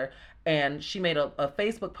mother, and she made a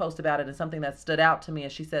Facebook post about it, and something that stood out to me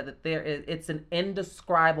is she said that it's an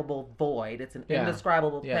indescribable void. It's an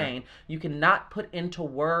indescribable pain. You cannot put into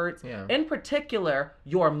words. In particular,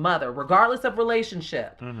 your mother, regardless of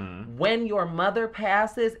relationship. When your mother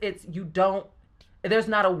passes, there's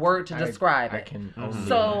not a word to describe it. I can only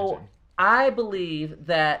imagine. I believe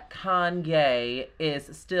that Kanye is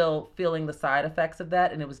still feeling the side effects of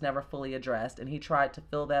that, and it was never fully addressed. And he tried to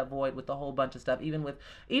fill that void with a whole bunch of stuff, even with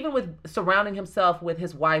surrounding himself with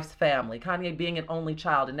his wife's family. Kanye being an only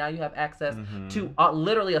child, and now you have access to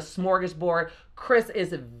literally a smorgasbord. Kris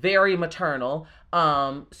is very maternal,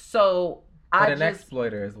 but an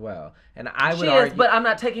exploiter as well, and I would argue. But I'm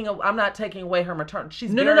not taking away her maternal.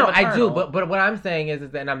 She's no. maternal. I do, but what I'm saying is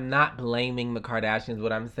that, and I'm not blaming the Kardashians.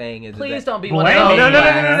 What I'm saying is, please that, don't be one of those.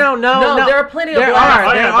 No. There are plenty of There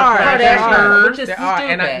are Kardashians, which is there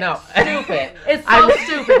stupid. Are, and stupid. It's so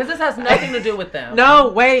stupid because this has nothing to do with them. No,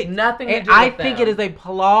 wait, nothing to do with I them. think it is a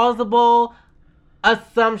plausible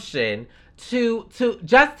assumption to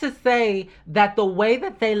just to say that the way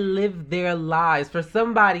that they live their lives, for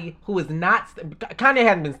somebody who is not, Kanye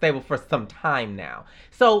hasn't been stable for some time now.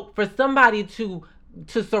 So for somebody to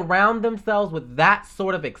surround themselves with that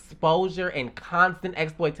sort of exposure and constant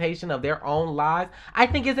exploitation of their own lives, I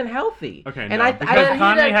think isn't healthy. Okay, and no, because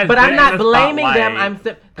Kanye has but been I'm not in the blaming spotlight.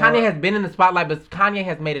 them. Kanye has been in the spotlight, but Kanye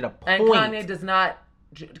has made it a point. And Kanye does not.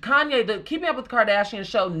 The Keeping Up with the Kardashians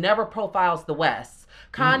show never profiles the West.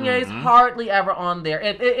 Kanye's hardly ever on there.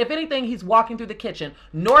 If anything, he's walking through the kitchen.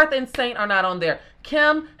 North and Saint are not on there.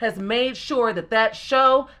 Kim has made sure that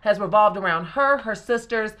show has revolved around her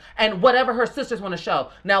sisters, and whatever her sisters want to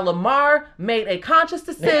show. Now, Lamar made a conscious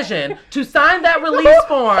decision to sign that release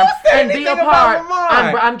form and be a part.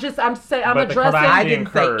 I'm addressing. I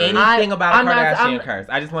didn't say anything about Kardashian curse.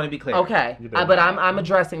 I just want to be clear. Okay, but I'm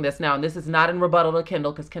addressing this now, and this is not in rebuttal to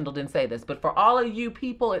Kendall because Kendall didn't say this. But for all of you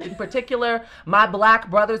people in particular, my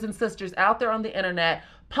black brothers and sisters out there on the internet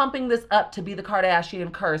pumping this up to be the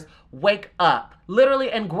Kardashian curse, wake up.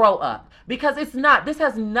 Literally, and grow up. Because it's not. This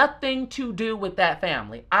has nothing to do with that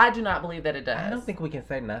family. I do not believe that it does. I don't think we can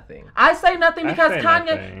say nothing. I say nothing because say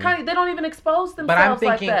Kanye, nothing. they don't even expose themselves But I'm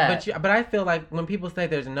thinking, like that. but I feel like when people say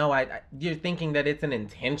there's no, you're thinking that it's an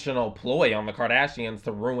intentional ploy on the Kardashians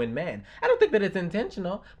to ruin men. I don't think that it's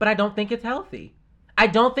intentional, but I don't think it's healthy. I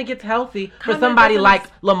don't think it's healthy for Kanye somebody doesn't like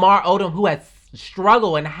Lamar Odom who has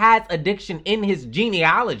struggled and has addiction in his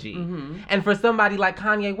genealogy, and for somebody like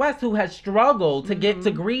Kanye West who has struggled to get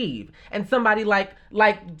to grieve, and somebody like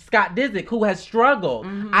Scott Disick who has struggled.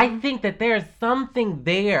 I think that there's something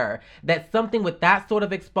there, that something with that sort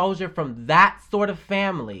of exposure from that sort of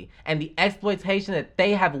family and the exploitation that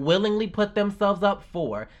they have willingly put themselves up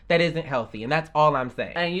for, that isn't healthy, and that's all I'm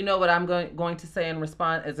saying. And you know what I'm going to say in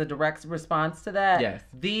response, as a direct response to that? Yes.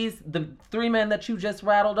 The three men that you just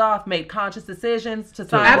rattled off made conscious decisions to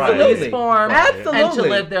sign Absolutely. release forms Absolutely. and to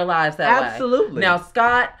live their lives that way. Absolutely. Now,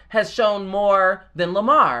 Scott has shown more than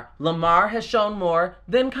Lamar. Lamar has shown more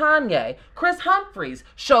than Kanye. Chris Humphries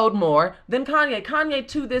showed more than Kanye. Kanye,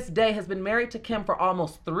 to this day, has been married to Kim for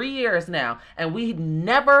almost 3 years now, and we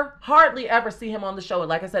hardly ever see him on the show.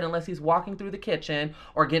 Like I said, unless he's walking through the kitchen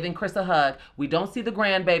or giving Chris a hug. We don't see the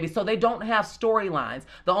grandbaby, so they don't have storylines.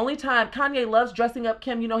 The only time Kanye loves dressing up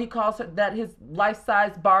Kim, he calls her that his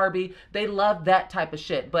life-size Barbie. They love that type of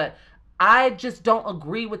shit, but I just don't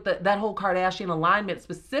agree with that whole Kardashian alignment,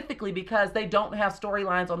 specifically because they don't have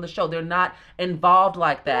storylines on the show. They're not involved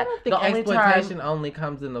like that. I don't think exploitation only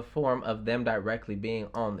comes in the form of them directly being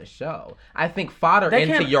on the show. I think fodder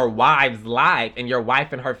into your wife's life and your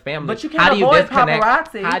wife and her family. But you can't avoid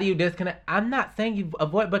paparazzi. How do you disconnect? I'm not saying you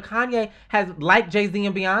avoid, but Kanye has, like Jay-Z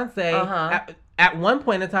and Beyonce, at one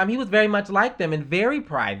point in time, he was very much like them and very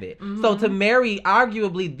private. So to marry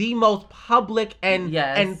arguably the most public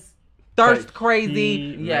and thirst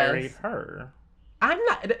crazy, he married her. I'm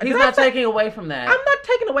not. He's not taking away from that. I'm not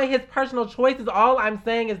taking away his personal choices. All I'm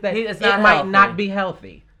saying is that it might might not be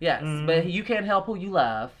healthy. Yes, but you can't help who you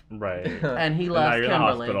love. Right. And he loves Kimberly. In the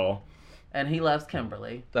hospital. And he loves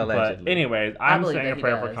Kimberly. But anyways, I'm saying a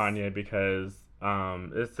prayer does. for Kanye because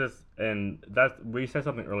it's just, and we said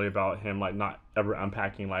something earlier about him like not ever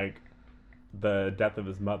unpacking like the death of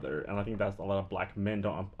his mother, and I think that's a lot of black men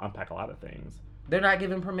don't unpack a lot of things. They're not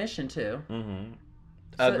given permission to.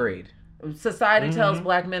 Agreed. Society tells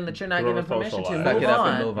black men that you're not given permission to.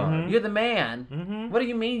 Move on. You're the man. What do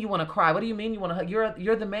you mean you want to cry? What do you mean you want to hug?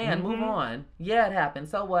 You're the man. Move on. Yeah, it happened.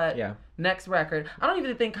 So what? Yeah. Next record. I don't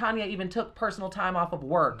even think Kanye even took personal time off of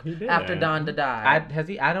work after Donda died.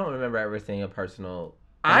 I don't remember ever seeing a personal.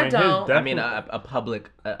 I don't. I mean, a public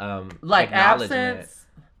like absence.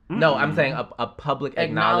 No, I'm saying a public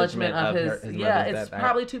acknowledgement of his yeah, it's death.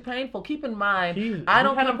 probably too painful. Keep in mind, I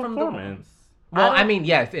don't come come from the. Well, I mean,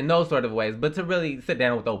 yes, in those sort of ways, but to really sit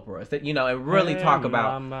down with Oprah, and really talk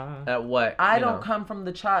about what I don't come from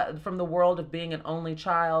the world of being an only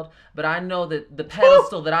child, but I know that the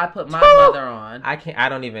pedestal that I put my mother on. I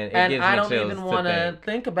don't even want to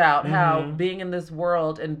think about how being in this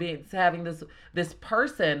world and having this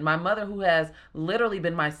person, my mother, who has literally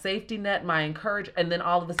been my safety net, my encouragement, and then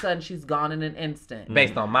all of a sudden she's gone in an instant.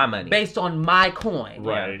 Based on my money. Based on my coin.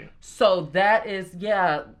 Right. So that is,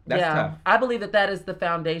 That's tough. I believe that is the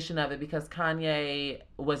foundation of it, because Kanye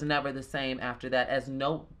was never the same after that, as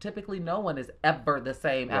typically no one is ever the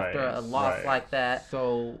same after a loss like that.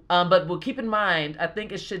 So, but we'll keep in mind, I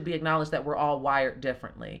think it should be acknowledged that we're all wired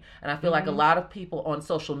differently. And I feel like a lot of people on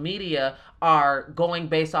social media are going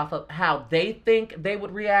based off of how they think they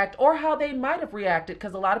would react or how they might have reacted,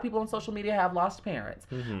 because a lot of people on social media have lost parents.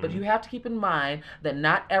 But you have to keep in mind that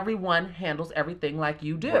not everyone handles everything like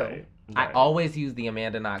you do. Right. I always use the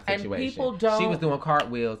Amanda Knox situation. And people don't. She was doing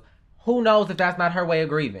cartwools. Who knows if that's not her way of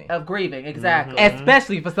grieving? Exactly.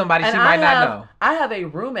 Especially for somebody she might not know. I have a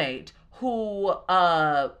roommate who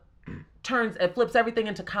flips everything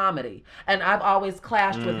into comedy, and I've always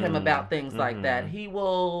clashed with him about things like that. He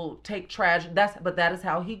will take tragedy, but that is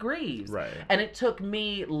how he grieves. Right. And it took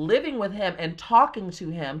me living with him and talking to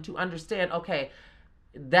him to understand, okay,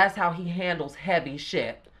 that's how he handles heavy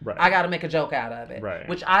shit. Right. I got to make a joke out of it, right.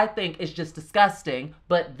 Which I think is just disgusting.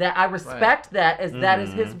 But that I respect that as that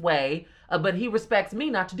is his way. But he respects me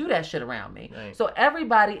not to do that shit around me. Right. So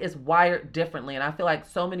everybody is wired differently, and I feel like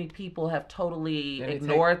so many people have totally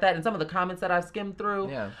ignored that. And some of the comments that I've skimmed through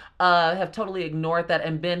have totally ignored that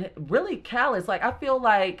and been really callous. Like, I feel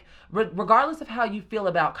like regardless of how you feel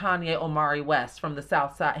about Kanye Omari West from the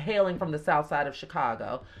South Side, hailing from the South Side of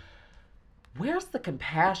Chicago, where's the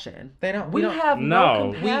compassion? They don't. We have No.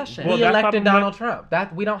 no compassion. Well, We that's elected not- Donald Trump.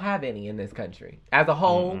 That we don't have any in this country. As a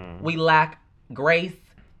whole, we lack grace,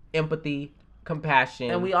 empathy,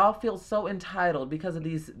 compassion, and we all feel so entitled because of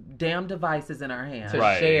these damn devices in our hands. to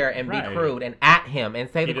Right. share and be Right. crude and at him and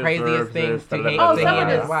say He the craziest deserves things this, to him. Oh, to some him of and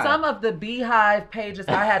the his wife. some of the Beehive pages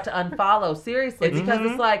I had to unfollow seriously because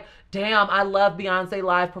it's like, damn, I love Beyonce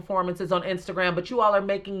live performances on Instagram, but you all are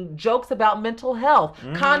making jokes about mental health.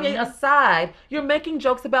 Kanye aside, you're making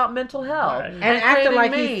jokes about mental health Right. and acting creating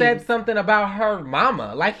like he memes. said something about her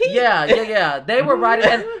mama. Like he Yeah. They were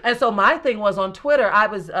writing, and so my thing was on Twitter. I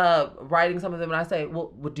was writing some of them, and I say,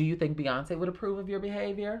 well, do you think Beyonce would approve of your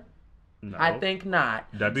behavior? No. I think not.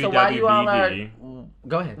 WWBD. So while you all are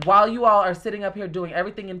Go ahead. while you all are sitting up here doing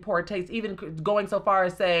everything in poor taste, even going so far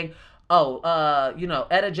as saying,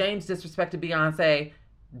 Etta James disrespected Beyonce,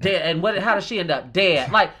 dead, and how does she end up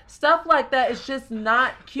dead? Like stuff like that is just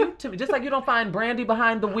not cute to me. Just like you don't find Brandy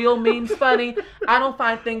behind the wheel memes funny, I don't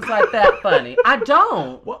find things like that funny. I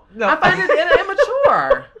don't. Well, no. I find it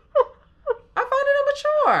immature. I find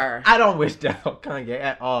it immature. I don't wish that on Kanye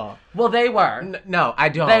at all. Well, they were. No, I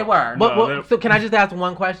don't. They were. But, No, so can I just ask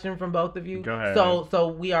one question from both of you? Go ahead. So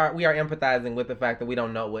we are empathizing with the fact that we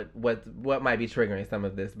don't know what might be triggering some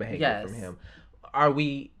of this behavior Yes. from him. Are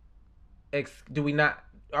we?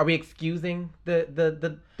 Are we excusing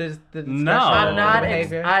the discussion No. of I'm not. the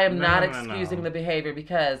behavior? I am No, not no, excusing no. the behavior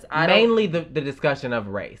because I don't. Mainly the discussion of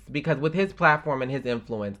race, because with his platform and his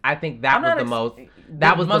influence, I think that I'm was not the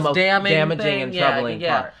most damaging thing. and Yeah, troubling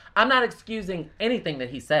yeah. part. I'm not excusing anything that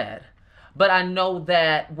he said, but I know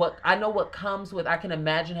what comes with. I can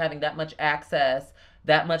imagine having that much access,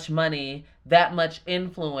 that much money, that much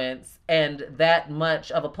influence, and that much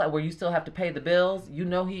of a where you still have to pay the bills.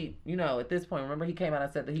 At this point, remember he came out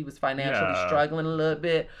and said that he was financially Yeah. struggling a little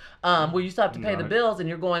bit, where you still have to pay the bills, and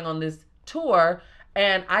you're going on this tour,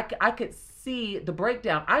 and I could see the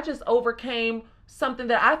breakdown. I just overcame something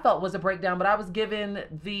that I felt was a breakdown, but I was given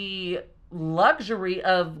the luxury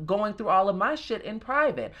of going through all of my shit in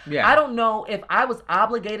private. Yeah. I don't know if I was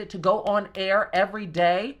obligated to go on air every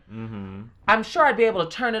day. Mm-hmm. I'm sure I'd be able to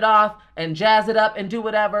turn it off and jazz it up and do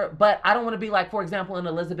whatever, but I don't want to be like, for example, an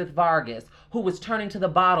Elizabeth Vargas, who was turning to the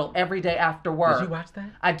bottle every day after work. Did you watch that?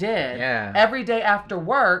 I did. Yeah. Every day after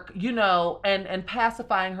work, and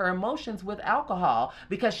pacifying her emotions with alcohol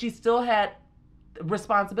because she still had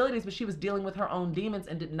responsibilities, but she was dealing with her own demons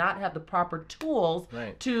and did not have the proper tools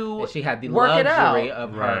Right. to And she had the work it out. luxury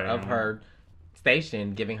of Right. her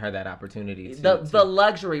station giving her that opportunity to The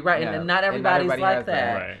luxury, right? Yeah. And not And everybody's everybody like has that.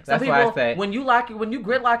 that. Right. Some That's why I people, say- when you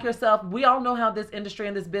gridlock yourself, we all know how this industry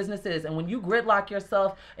and this business is. And when you gridlock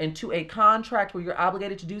yourself into a contract where you're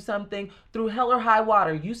obligated to do something through hell or high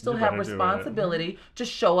water, you still You have better do it. responsibility to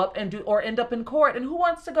show up and do, or end up in court. And who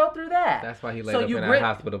wants to go through that? That's why he laid So up you in grit- a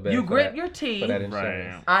hospital bed. You for grit that- your for teeth. that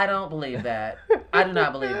insurance. Right. I don't believe that. I do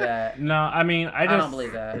not believe that. No, I mean, I don't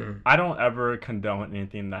believe that. I don't ever condone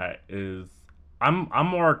anything that is. I'm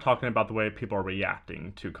more talking about the way people are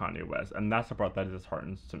reacting to Kanye West, and that's the part that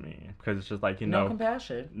disheartens to me because it's just like No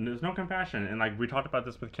compassion. there's no compassion, and like we talked about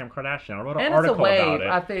this with Kim Kardashian. I wrote an And it's a article wave. about it.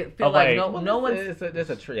 I feel of, like like, no one's.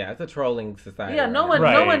 It's a trolling society. Yeah, no right one.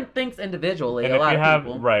 now. No Right. one thinks individually. And a if lot you of have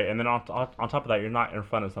people. right, and then on top of that, you're not in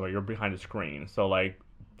front of somebody, you're behind a screen. So like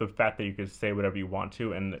the fact that you can say whatever you want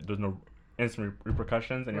to, and there's no instant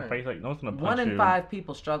repercussions in your Right. face, like no one's gonna punch 1 in you. 5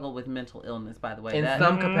 people struggle with mental illness, by the way. in That-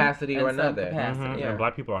 some capacity In or some another. capacity. Mhm, Yeah. And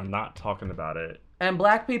black people are not talking about it, and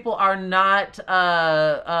black people are not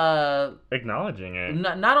acknowledging it.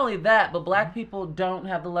 not only that, but black people don't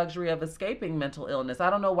have the luxury of escaping mental illness. I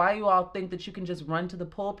don't know why you all think that you can just run to the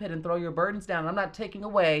pulpit and throw your burdens down. I'm not taking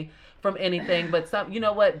away from anything, but you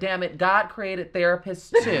know what? Damn it, God created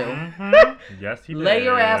therapists too. Mhm. Yes, he did. Lay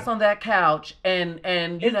your ass on that couch and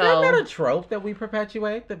you Is know. that not a trope that we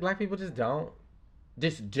perpetuate that black people just don't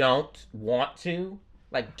want to?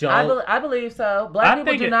 Like don't. I believe so. Black I people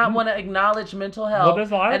think do it- not want to acknowledge mental health. Well,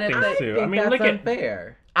 there's a lot of and if things they- too. think I mean, that's look at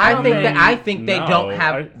unfair. I I think they no, don't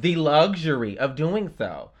have I- the luxury of doing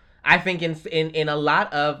so. I think in a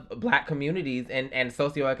lot of black communities and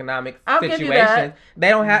socioeconomic I'll give you situations, that. they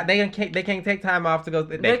don't have they can't take time off to go.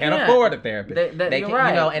 They can't can't. afford a therapist. You're can't, right.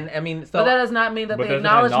 you know, and I mean, so but that does not mean that But the there's an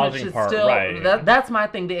acknowledgement acknowledging should part, still. right. That's my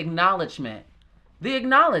thing. The acknowledgement. The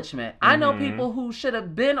acknowledgement. I know Mhm. people who should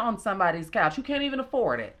have been on somebody's couch who can't even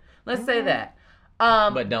afford it. Let's say that.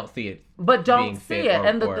 But don't see it. But don't being see fit it, or-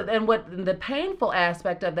 and or- the painful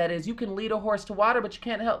aspect of that is you can lead a horse to water, but you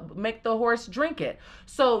can't help make the horse drink it.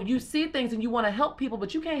 So you see things and you want to help people,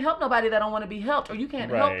 but you can't help nobody that don't want to be helped, or you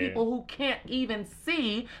can't help Right. people who can't even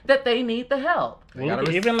see that they need the help. Well,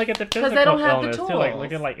 gotta even look at the physical they don't have the illness too. Like tools.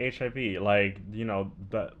 look at like HIV. Like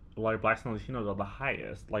the like blacks and Latinos are the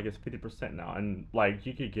highest. Like it's 50% now, and like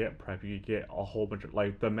you could get PrEP, you could get a whole bunch of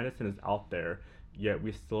like the medicine is out there. Yet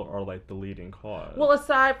we still are like the leading cause. Well,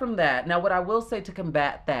 aside from that, now what I will say to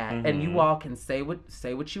combat that, and Mm-hmm. you all can say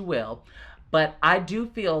what you will, but I do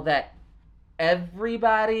feel that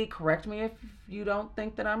everybody, correct me if you don't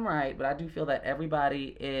think that I'm right, but I do feel that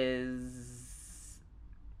everybody is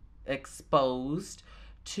exposed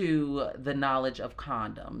to the knowledge of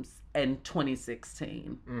condoms in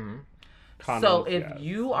 2016. Mhm. So Condoms, if yes.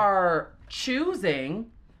 you are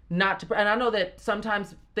choosing not to, and I know that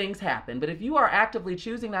sometimes things happen, but if you are actively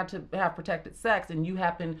choosing not to have protected sex and you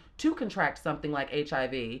happen to contract something like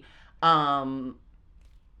HIV, I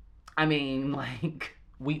mean, like,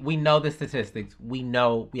 We know the statistics. We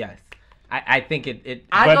know, yes. I think it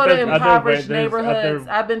I But go to there's other impoverished there's neighborhoods.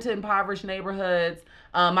 other- I've been to impoverished neighborhoods.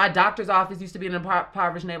 My doctor's office used to be in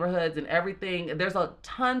impoverished neighborhoods, and everything. There's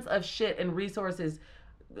tons of shit and resources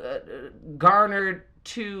garnered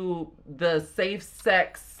to the safe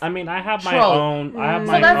sex. I mean, I have my trope. own. I have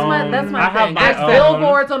So my that's own. my I have thing. my There's own.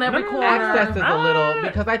 billboards on every No, no, corner. access is a little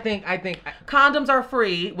because I think Condoms are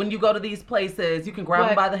free when you go to these places. You can grab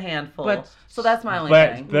them by the handful. but- So that's my only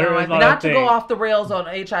But thing. there No, is I a think- lot Not of to things. go off the rails on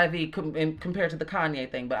HIV compared to the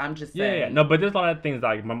Kanye thing, but I'm just saying. Yeah. No, but there's a lot of things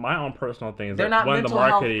like my own personal things. They're like, not one of the mental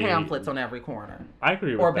health marketing pamphlets on every corner. I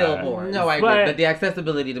agree with or that. billboards. no, I agree. But- But the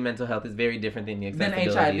accessibility to mental health is very different than the Than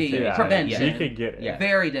accessibility HIV to Yeah, prevention. You could get it. Yeah.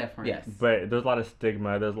 Very different. Yes. But there's a lot of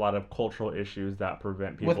stigma. There's a lot of cultural issues that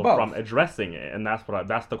prevent With people both. from addressing it, and that's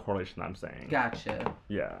that's the correlation I'm saying. Gotcha.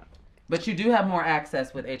 Yeah. But you do have more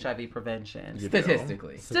access with HIV prevention. You do.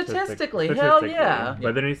 Statistically. Statistically, hell yeah.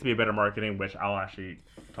 But there needs to be better marketing, which I'll actually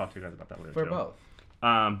talk to you guys about that later. For too. both.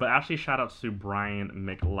 But actually, shout out to Brian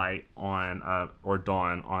McLight on or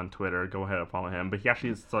Dawn on Twitter. Go ahead and follow him. But he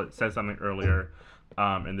actually said something earlier,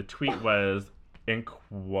 and the tweet was in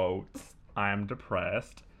quotes, "I'm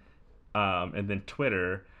depressed," and then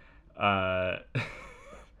Twitter. Do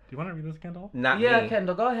you want to read this, Kendall? Not Yeah, me.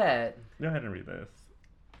 Kendall, go ahead. Go ahead and read this.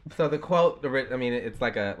 So the quote, I mean, it's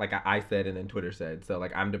like a I said and then Twitter said. So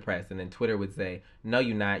like I'm depressed and then Twitter would say, "No,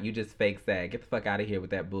 you not. You just fake sad. Get the fuck out of here with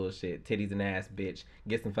that bullshit. Titties and ass, bitch.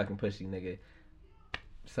 Get some fucking pussy, nigga."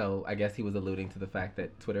 So I guess he was alluding to the fact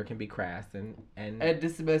that Twitter can be crass and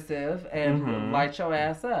Dismissive and light your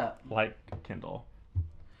ass up. Like Kendall.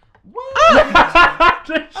 What? I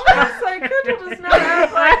was like, Kendall does not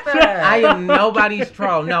act like that. I am nobody's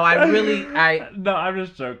troll. No, I No, I'm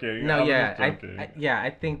just joking. no, I'm yeah, just joking.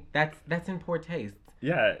 I think that's in poor taste.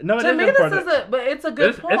 Yeah, no, it To is me, this important. is but it's a good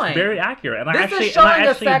It's point. very accurate, and I This actually is showing and I a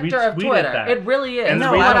actually sector of retweeted Twitter. that. It really is. And No,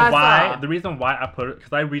 the reason what I why saw. the reason why I put it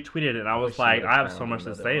because I retweeted it and I was Wish you like, would've I have found so much to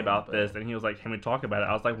another say one, about but- this, and he was like, can we talk about it?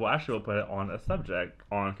 I was like, well, actually, we'll put it on a subject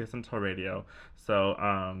on Kiss and Tell Radio. So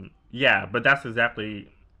yeah, but that's exactly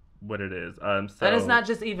what it is. So And it's not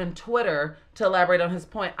just even Twitter, to elaborate on his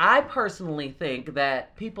point. I personally think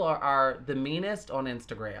that people are the meanest on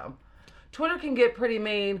Instagram. Twitter can get pretty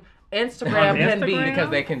mean. Instagram can be Instagram? Because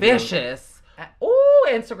they can do- vicious. Ooh,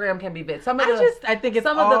 Instagram can be vicious. I think it's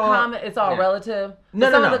some all, of the comment. It's all yeah. relative. No,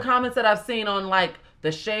 But some no, of no. the comments that I've seen on like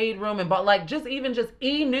the Shade Room and like just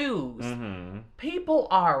e-news, people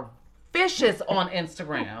are vicious on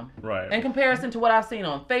Instagram. right. In comparison to what I've seen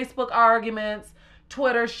on Facebook arguments,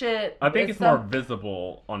 Twitter shit. I think it's more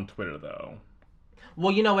visible on Twitter though.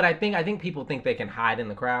 Well, you know what I think? I think people think they can hide in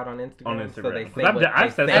the crowd on Instagram. On So Instagram. they 'Cause say I've- what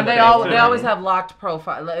I've said say And that what too. they say. always have locked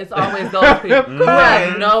profile. It's always those people who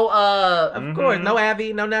have no Of course, no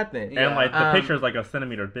Abby, no nothing. And like the Um, picture is like a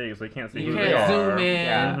centimeter big, so you can't see you who can't they are. zoom in.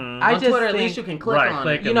 Yeah. Mhm. I On just Twitter, at think- least you can click Right, on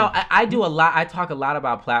click it. You know, I do a lot. I talk a lot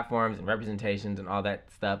about platforms and representations and all that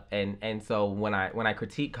stuff. And so when I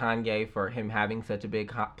critique Kanye for him having such a big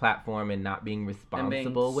platform and not being And responsible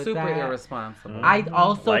being with super that, irresponsible. I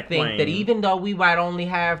also Like think that Wayne. even though we might only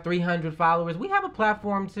have 300 followers, we have a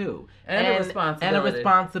platform too, And a responsibility. and a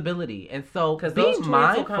responsibility. And so Because be those tweets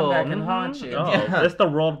mindful will come back and haunt you. Oh, Yeah. it's the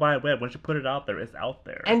World Wide Web. Once you put it out there, it's out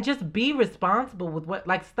there. and just be responsible with what,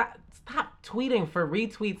 like, stop tweeting for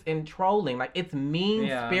retweets and trolling. Like, it's mean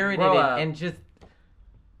spirited grow up. and just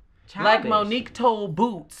Like childish. Monique told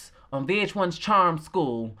Boots on VH1's Charm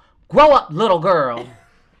School, grow up, little girl.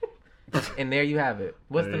 And there you have it.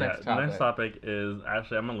 What's the Yeah, next The topic? next topic is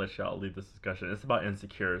actually I'm gonna let y'all lead this discussion. It's about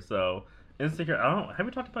Insecure. So Insecure. Have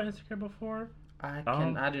we talked about Insecure before?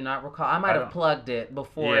 I do not recall. I might have plugged it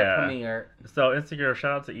before it premiered. So Insecure,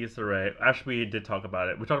 shout out to Issa Rae. Actually, we did talk about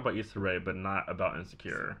it. We talked about Issa Rae, but not about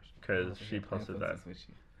Insecure because she posted that.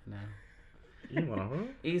 No. You want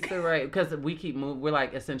to? Issa Rae, because we keep moving. We're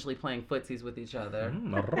like essentially playing footsies with each other.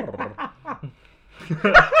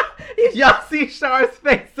 Y'all see Char's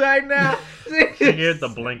face right now? She gave the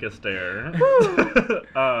blankest stare.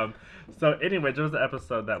 So anyway, there was an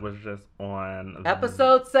episode that was just on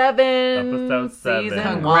Episode 7.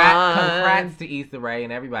 Season 1. Congrats to Issa Rae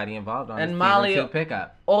and everybody involved on and this Molly season 2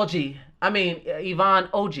 pickup. Oji. I mean, Yvonne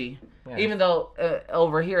Oji. Yes. Even though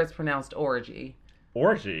over here it's pronounced Orgy.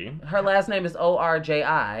 Orgy? Her last name is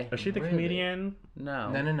Orji. Is she the comedian?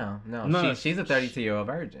 No. No. She's a 32-year-old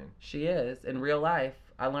virgin. She is in real life.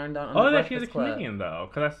 I learned on Oh, the yeah, she's a Breakfast Club. comedian though,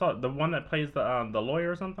 because I saw the one that plays the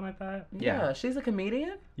lawyer or something like that. Yeah, she's a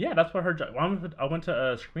comedian. Yeah, that's what her job. I went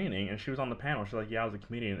to a screening and she was on the panel. She's like, "Yeah, I was a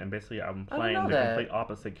comedian, and basically I'm playing the complete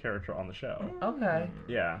opposite character on the show." Okay.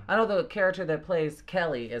 Yeah. I know the character that plays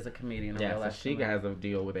Kelly is a comedian. In real So life. she has a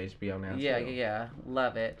deal with HBO now. Yeah.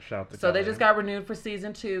 Love it. Shout out to So Kelly. they just got renewed for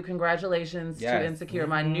season 2. Congratulations to Insecure,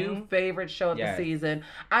 my new favorite show of the season.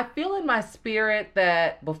 I feel in my spirit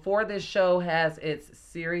that before this show has its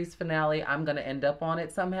series finale, I'm going to end up on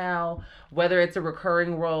it somehow, whether it's a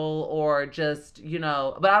recurring role or just,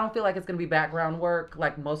 but I don't feel like it's going to be background work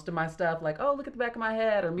like most of my stuff, like, oh, look at the back of my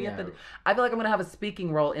head or me at the... I feel like I'm going to have a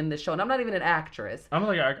speaking role in this show, and I'm not even an actress. I'm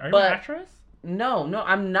like, are you an actress? No,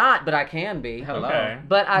 I'm not, but I can be. Hello. Okay.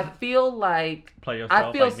 But I feel like... Play yourself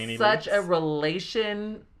I feel like Nene such Leakes? a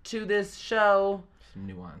relation to this show.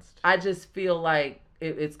 Nuanced. I just feel like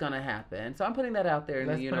it's gonna happen. So I'm putting that out there in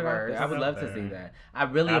the universe. I would love to see that. I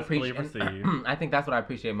really Absolutely appreciate. I think that's what I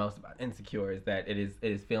appreciate most about Insecure is that it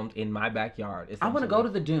is filmed in my backyard. I want to go to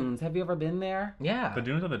the Dunes. Have you ever been there? Yeah. The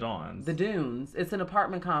Dunes or the Dawns? The Dunes. It's an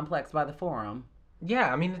apartment complex by the Forum.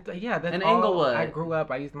 Yeah, I mean, that's in all. Inglewood. I grew up.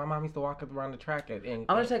 My mom used to walk around the track. I'm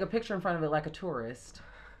gonna take a picture in front of it like a tourist.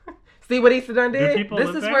 See what Issa done did?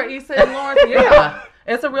 This is where Issa and Lawrence. Yeah,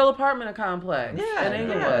 it's a real apartment complex. Yeah, in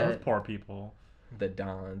Inglewood. Those poor people. The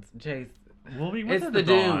Dons. Jace. Well, we went It's to the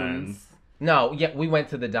Dawns. Dunes. No, yeah, we went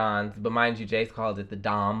to the Dons, but mind you, Jace called it the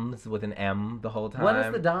Doms with an M the whole time. What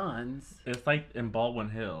is the Dons? It's like in Baldwin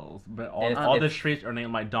Hills, but And all the streets are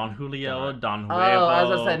named like Don Julio, Don Huevo. Oh, I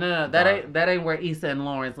was gonna say no. That ain't where Issa and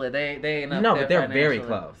Lawrence live. They ain't up No, there but they're very financially.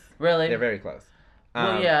 close. Really? They're very close.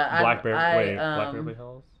 Well, yeah. Blackberry I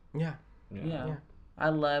Hills. Yeah. Yeah. I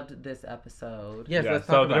loved this episode. Yes, Yeah, let's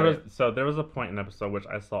talk about it. there was a point in the episode which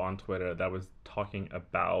I saw on Twitter that was talking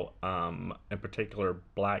about in particular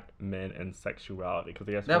black men and sexuality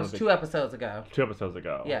because That was 2 episodes ago. 2 episodes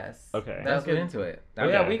ago. Yes. Okay. Let's get into it.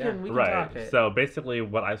 Yeah, we can right. talk it. So basically,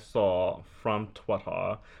 what I saw from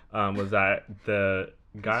Twitter was that the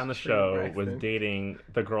guy on the show was dating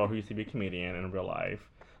the girl who used to be a comedian in real life.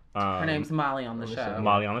 Her name's Molly on the show.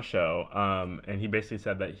 Molly on the show. And he basically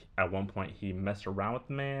said that at one point he messed around with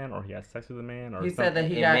the man or he had sex with the man. Or he something. said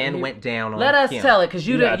that man went down on Let us Kim. tell it because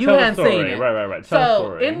you hadn't seen it. Right. Tell the So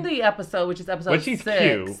story. in the episode, which is episode 6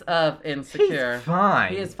 cute. of Insecure. He's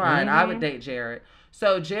fine. He is fine. I Mm-hmm. would date Jared.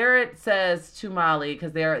 So Jared says to Molly,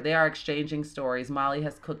 because they are exchanging stories, Molly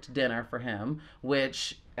has cooked dinner for him,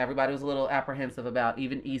 which everybody was a little apprehensive about,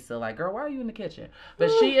 even Issa, like, girl, why are you in the kitchen? But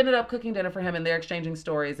she ended up cooking dinner for him, and they're exchanging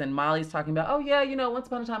stories, and Molly's talking about, oh yeah, once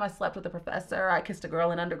upon a time I slept with a professor, I kissed a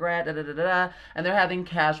girl in undergrad, da-da-da-da-da, and they're having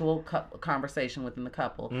casual conversation within the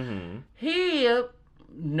couple. Mm-hmm. He...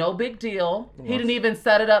 No big deal. He didn't even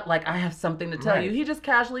set it up like, I have something to tell you. He just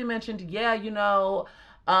casually mentioned,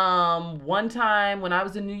 one time when I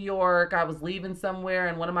was in New York, I was leaving somewhere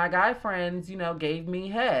and one of my guy friends, gave me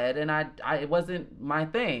head and I it wasn't my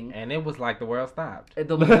thing. And it was like the world stopped.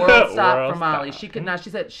 The world stopped World for Molly. stopped. She could not, she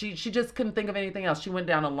said she just couldn't think of anything else. She went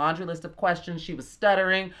down a laundry list of questions. She was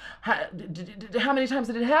stuttering. How many times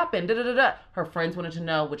did it happen? Da-da-da-da. Her friends wanted to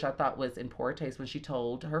know, which I thought was in poor taste when she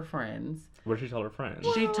told her friends. What did she tell her friends?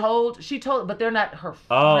 She told, but they're not her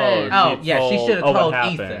Oh, friends. Oh, yeah, she should have what told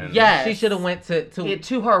happened. Issa. Yes. She should have went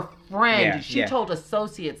to her friend. Yeah, She yeah. told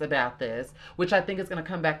associates about this, which I think is going to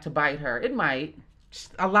come back to bite her. It might.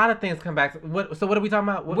 A lot of things come back. So what are we talking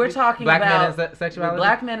about? We're talking black about men and sexuality.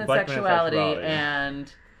 Black men and Black men and sexuality, sexuality.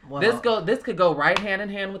 and Well, this could go right hand in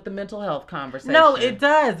hand with the mental health conversation. No, it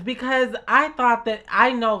does because I thought that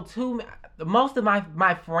I know most of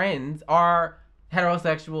my friends are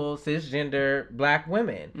heterosexual, cisgender black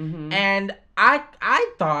women, Mm-hmm. and I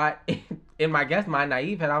thought in my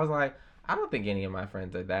naive head I was like, I don't think any of my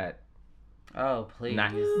friends are that Oh, please.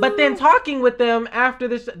 But then talking with them after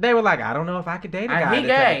this, they were like, I don't know if I could date a guy. He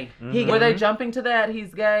gay. Mm-hmm. Were they jumping to that?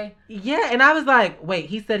 He's gay? Yeah, and I was like, wait,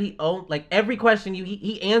 he said he owned, like, every question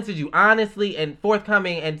he answered you honestly and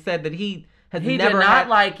forthcoming and said that he has He never did not had...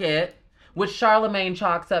 like it, which Charlemagne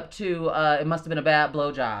chalks up to it must have been a bad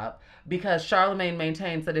blowjob. Because Charlemagne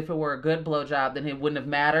maintains that if it were a good blowjob, then it wouldn't have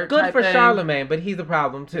mattered. Good for thing. Charlemagne, but he's a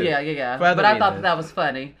problem too. Yeah. For other But I thought reasons. that was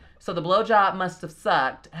funny. So the blowjob must have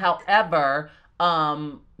sucked. However,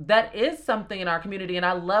 that is something in our community, and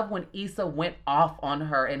I love when Issa went off on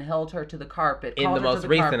her and held her to the carpet. In the called her to most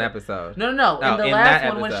recent carpet. episode. No. Oh, In the in last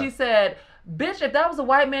that one, when episode. she said, "Bitch, if that was a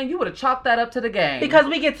white man, you would have chalked that up to the game." Because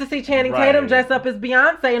we get to see Channing Right. Tatum dress up as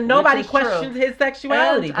Beyonce, and nobody is questions true. his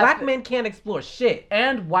sexuality. And Black men can't explore shit.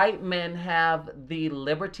 And white men have the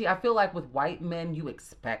liberty. I feel like with white men, you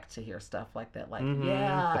expect to hear stuff like that. Like,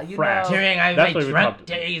 yeah, The you frat. know. During I That's my what we drunk talked-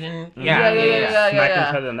 days and Yeah. Smack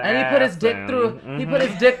each other in the And he put his ass dick and- through. He put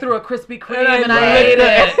his dick through a Krispy Kreme, And and I I ate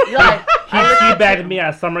liked it. Like, He teabagged me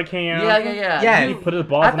at summer camp. Yeah. Yeah. He put his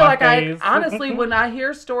balls I in feel my like face. honestly, when I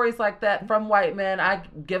hear stories like that from white men, I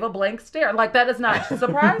give a blank stare. Like, that does not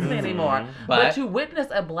surprise me anymore. But to witness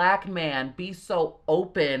a black man be so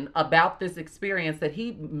open about this experience that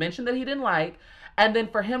he mentioned that he didn't like, and then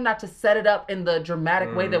for him not to set it up in the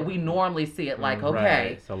dramatic way that we normally see it, like, okay,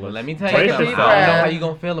 Right. So Well, let me tell Take you a something. deep I don't know breath. how you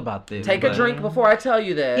gonna feel about this. take a but drink before I tell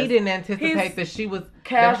you this. He didn't anticipate He's that she was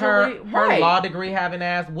casually- that her right. law degree having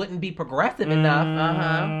ass wouldn't be progressive enough.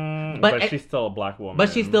 But- But she's still a black woman. But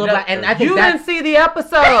she's still a black, and I think You that's didn't see the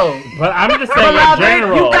episode. But I'm just saying in Beloved,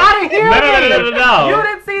 general. you gotta hear No. You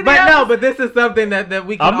didn't see the But episode. no, but this is something that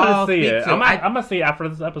we can I'm all gonna see speak it. to. I'm gonna see it after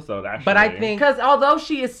this episode. Actually, But I think Because although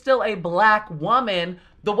she is still a black woman,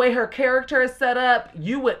 the way her character is set up,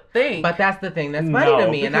 you would think. But that's the thing that's funny to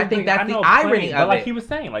me, and I think that's the irony But of like it. he was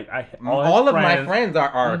saying, like all of my friends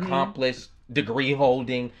are accomplished, degree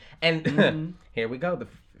holding, and here we go. The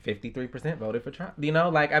 53% voted for Trump. You know,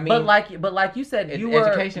 like I mean, but like you said,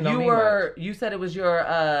 education don't mean you said it was your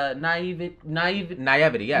naivety.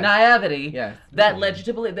 naivety, yes. Naivety. Yes. That led you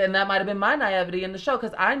to believe, and that might have been my naivety in the show,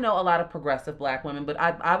 because I know a lot of progressive black women, but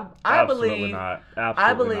I Absolutely believe not. I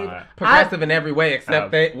Absolutely believe not. Progressive in every way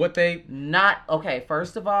except what they not okay.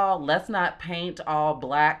 First of all, let's not paint all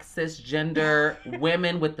black cisgender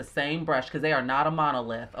women with the same brush, because they are not a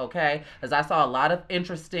monolith. Okay, as I saw a lot of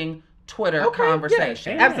interesting Twitter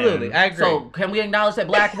conversation. Yeah, absolutely, I agree. So can we acknowledge that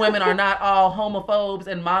black women are not all homophobes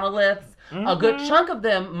and monoliths? A good chunk of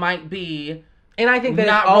them might be. and I think that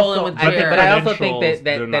not it's also, rolling with I think, but I also think credentials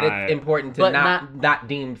that deny it's important to But not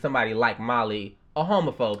deem somebody like Molly a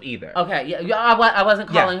homophobe either. Okay, yeah, I wasn't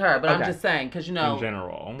calling her, but I'm okay. just saying, because you know, In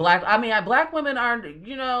general. black women aren't,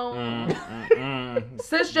 you know,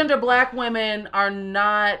 cisgender black women are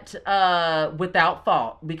not without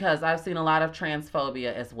fault, because I've seen a lot of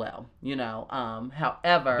transphobia as well, you know.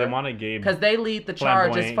 However, They want to gay because they lead the charge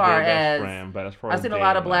as flamboyant far gay best as friend, but as far I've as seen a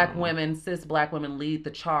lot of dating black them, women, cis black women, lead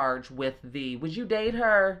the charge with the "would you date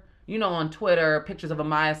her?" You know, on Twitter, pictures of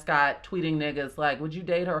Amaya Scott tweeting niggas like, "Would you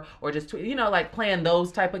date her?" Or just tweet, you know, like playing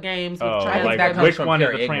those type of games with Oh, trans think that like comes which from one is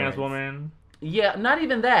pure the trans ignorance. woman? Yeah, not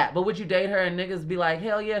even that. But would you date her? And niggas be like,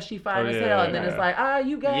 "Hell yeah, she fine as hell." And then it's like,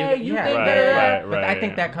 "You gay, you think that?" But I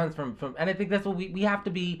think that comes from, and I think that's what we have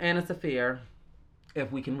to be. And it's a fear, if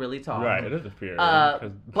we can really talk. Right, it is a fear.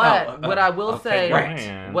 But what I will say,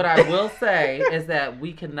 right. what I will say is that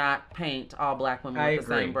we cannot paint all black women I with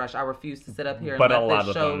the agree. same brush. I refuse to sit up here and But a let lot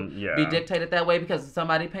this of show them, yeah. be dictated that way, because if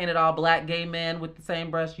somebody painted all black gay men with the same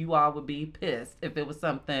brush, you all would be pissed if it was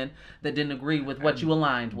something that didn't agree with what you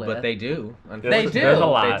aligned with. But they do. They do. There's a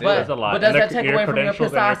lot. They do. There's a lot. But does And that take away from your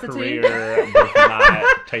credentials and pissosity? career does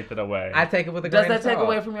not take it away. I take it with a Does grain that of take salt.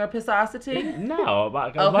 away from your pissosity? No,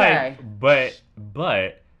 but Okay.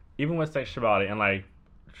 but even with sexuality, and like,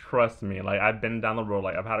 trust me, like I've been down the road,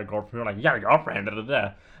 like I've had a girlfriend, you're like, you got a girlfriend, da da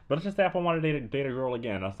da. But let's just say if I want to date a girl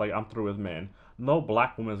again, that's like I'm through with men. No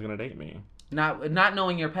black woman is gonna date me. Not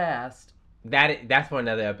knowing your past. That's for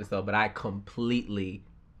another episode, but I completely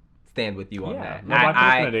stand with you on Yeah, that. no black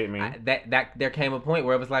woman's gonna date me. That there came a point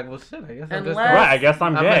where it was like, well, shit, I guess I'm just Unless- Right, I guess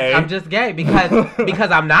I'm gay. I'm just gay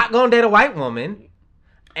because I'm not gonna date a white woman,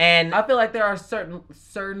 and I feel like there are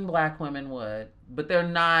certain black women would, but they're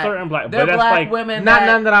not. Certain black- they're but that's black like- women. not that,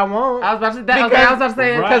 none that I want. I was about to. Because- I was about to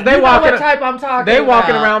say Right. because they you know walking. what type I'm talking. They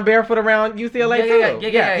walking about. around barefoot around UCLA too.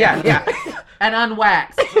 Yeah. And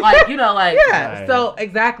unwaxed, like you know, like Yeah. Right. So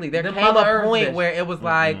exactly, there The came Mother a Earth point bitch. where it was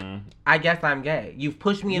like, I guess I'm gay. You've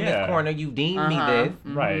pushed me in Yeah. this corner. You deemed me Uh-huh. this.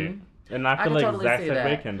 Right. And I I feel can like totally exact see same way,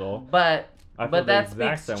 that. Kendall. But I feel but the that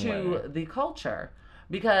exact speaks same to way. the culture,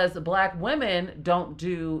 Because black women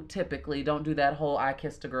typically don't do that whole I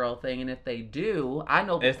kissed a girl thing, and if they do, I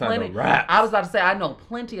know It's plenty. not no raps. I was about to say I know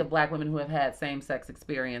plenty of black women who have had same sex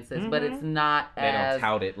experiences, but it's not They as don't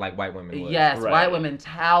tout it like white women would. yes, Right. white women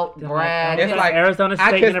tout, brag, It's like Arizona State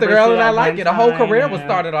I kissed a University girl and I at like one it. A whole time, career was yeah.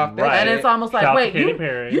 started off there. Right. and it's almost like, Shout out to wait, Katy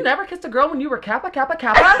Perry. you never kissed a girl when you were Kappa?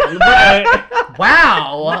 Right.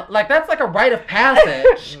 Wow, like that's like a rite of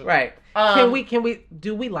passage. Right. Um,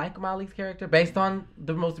 Do we like Molly's character based on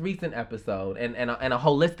the most recent episode and a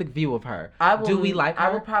holistic view of her? Do we like her? I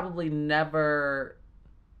will probably never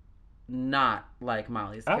not like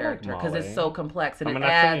Molly's I like character because it's Molly. so complex and I mean, it I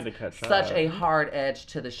still adds need to catch such up. a hard edge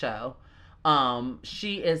to the show.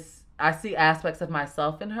 She is. I see aspects of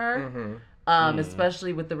myself in her,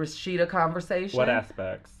 especially with the Rashida conversation. What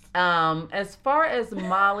aspects? As far as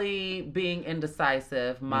Molly being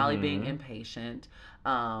indecisive, Molly being impatient,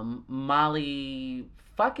 Molly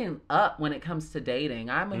fucking up when it comes to dating.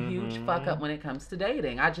 I'm a huge fuck up when it comes to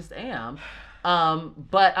dating. I just am.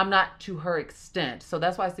 But I'm not to her extent. So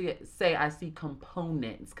that's why I see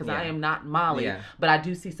components because I am not Molly, but I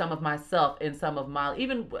do see some of myself in some of Molly.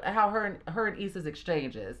 Even how her and Issa's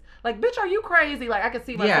exchanges. Like, bitch, are you crazy? Like, I can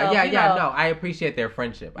see myself. No, I appreciate their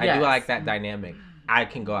friendship. I Yes. do like that dynamic. I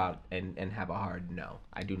can go out and have a hard no.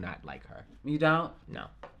 I do not like her. You don't? No.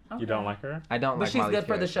 You don't like her? I don't But like she's Molly's good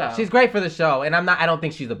for the character. show. She's great for the show, and I don't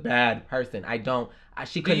think she's a bad person. I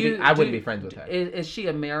wouldn't be friends with her. Is she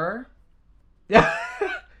a mirror? Do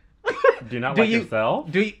you not Do like you- yourself?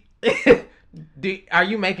 Are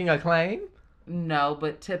you making a claim? No,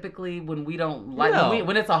 but typically when we don't like No.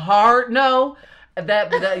 when it's a hard no,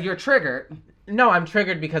 that you're triggered. No, I'm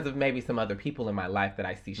triggered because of maybe some other people in my life that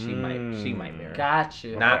I see she might marry. Got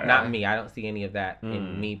you. Not me. I don't see any of that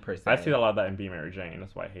in me per se. I see a lot of that in B. Mary Jane.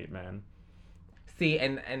 That's why I hate men. See,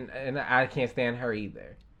 and I can't stand her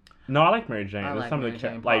either. No, I like Mary Jane. I There's like some Mary of the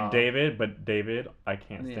Jane like Paul. David, I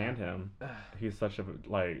can't Yeah. stand him. He's such a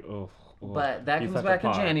like. Ugh, But that he's comes such a back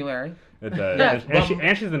in punk. January. It does. Yeah,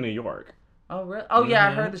 and she's in New York. Oh really? Oh yeah,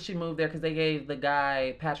 I heard that she moved there because they gave the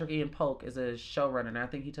guy Patrick Ian Polk is a showrunner, and I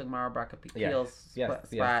think he took Mara Barker Peel's spot.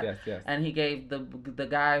 Yes. And he gave the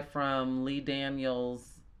guy from Lee Daniels.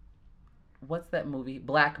 What's that movie?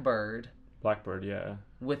 Blackbird. Blackbird, yeah.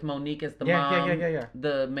 With Monique as the Yeah, mom. yeah.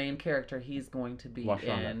 The main character, he's going to be Watch it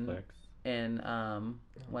on in Netflix.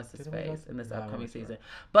 what's his Did we face look? in this No, upcoming I'm sure. season.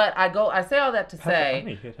 But I say all that to I say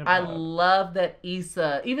need to hit him I up. love that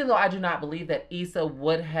Issa, even though I do not believe that Issa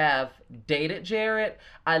would have dated Jared,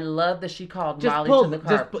 I love that she called Just Molly pull- to the just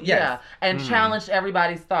car. pull- yes. And challenged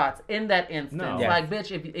everybody's thoughts in that instance. No. Yes. Like,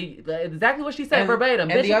 bitch, exactly what she said And- verbatim.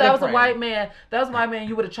 and Bitch, the if other that was friend. a white man,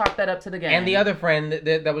 you would have chalked that up to the game. And the other friend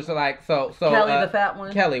that was like so Kelly, the fat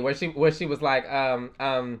one. Kelly, where she was like So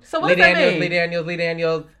what Lee does that Daniels, mean? Lee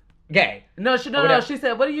Daniels, gay. No, Or whatever. she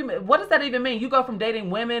said, what does that even mean? You go from dating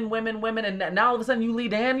women, and now all of a sudden you Lee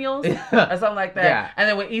Daniels? Or something like that. Yeah. And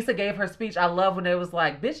then when Issa gave her speech, I love when it was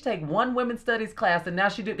like, bitch, take one women's studies class, and now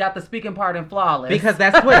she got the speaking part in Flawless. Because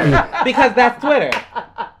that's Twitter.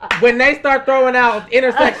 When they start throwing out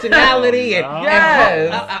intersectionality Oh, no.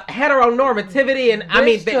 Yes. Heteronormativity, and I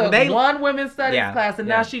mean, Bitch took they one women's studies Yeah, class, and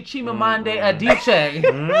yeah. now she Chimamanda Adichie.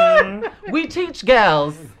 Mm. We teach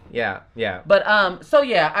gals. yeah. But so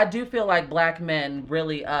yeah, I do feel like black men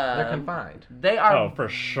really They're confined. They are Oh, for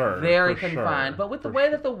sure. very for confined. sure, But with the for way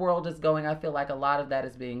sure. that the world is going, I feel like a lot of that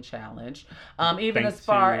is being challenged. Even Thanks as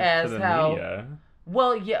far to as the how media.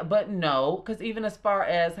 well, yeah, but no, because even as far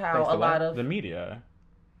as how Thanks a to what? lot of The media.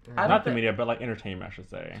 I don't Not the thi- media, but like entertainment, I should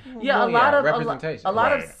say. yeah, Well, a lot of representation. a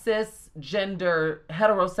lot of Right. cisgender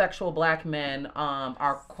heterosexual black men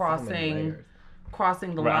are crossing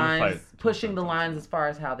the Right, I'm lines, like- pushing the lines as far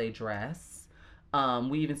as how they dress.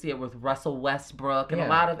 We even see it with Russell Westbrook and a Yeah.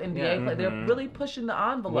 lot of NBA Yeah. players. They're really pushing the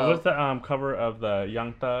envelope. What was the cover of the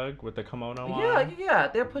Young Thug with the kimono on? Yeah,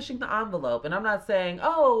 they're pushing the envelope. And I'm not saying,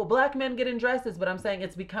 oh, black men get in dresses, but I'm saying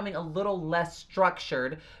it's becoming a little less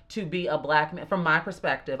structured to be a black man. From my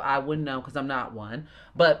perspective, I wouldn't know because I'm not one.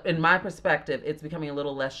 But in my perspective, it's becoming a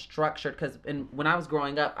little less structured because when I was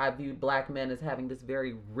growing up, I viewed black men as having this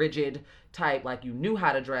very rigid type, like you knew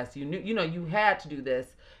how to dress. You knew, you had to do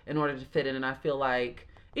this in order to fit in. And I feel like,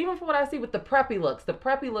 even from what I see with the preppy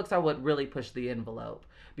looks are what really push the envelope.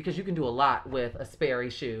 Because you can do a lot with a Sperry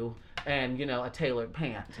shoe and, a tailored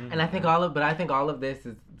pant. And I think all of this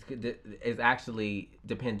is actually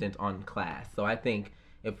dependent on class. So I think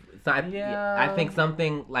I think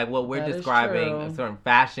something like what we're That is describing, true. certain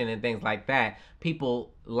fashion and things like that,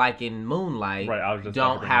 people like in Moonlight Right, I was just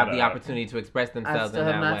don't about to have bring the that up. opportunity to express I themselves still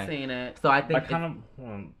in have that not way. seen it. So I I think kind of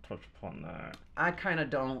want to touch upon that. I kind of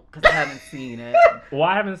don't because I haven't seen it. Well,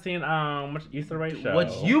 I haven't seen much Issa Rae show.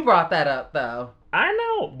 What you brought that up though? I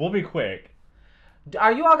know. We'll be quick.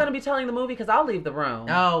 Are you all going to be telling the movie? Because I'll leave the room.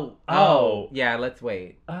 Oh. yeah, let's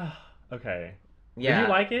wait. Okay. Yeah, Did you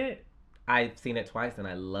like it? I've seen it twice and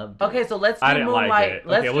I loved it. Okay, so let's do I didn't Moonlight. like it.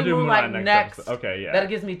 Let's Okay, do we'll do Moonlight Moonlight next. episode. Okay, yeah. That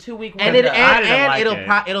gives me 2 week and window. I didn't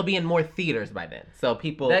like it. it'll be in more theaters by then. So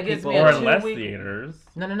people That gives me or a in less 2-week theaters.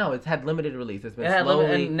 No, it's had limited release. It's been It had slowly.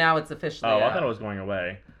 limit, and now it's officially Oh, out. I thought it was going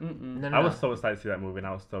away. Mm-mm. No, I was so excited to see that movie, and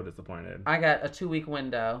I was so disappointed. I got a 2-week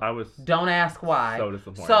window. I was Don't ask why. so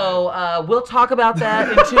disappointed. So we'll talk about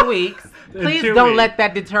that in 2 weeks. In Please 2 don't weeks. let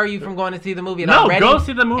that deter you from going to see the movie. No, go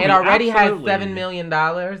see the movie. It already Absolutely. has $7 million,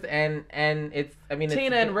 and it's. I mean,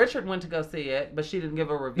 Tina it's, and Richard went to go see it, but she didn't give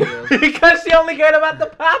a review. because she only cared about the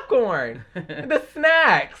popcorn, the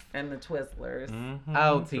snacks. And the Twizzlers. Mhm.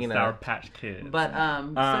 Oh, The Tina. Sour Patch Kids. But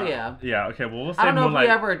so yeah. Yeah. Okay. Well, we'll say I don't know Moonlight.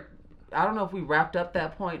 I don't know if we wrapped up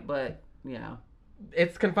that point, but you know.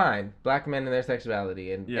 It's confined. Black men and their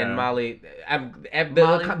sexuality, and Yeah. Molly.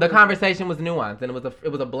 Molly The conversation was nuanced, and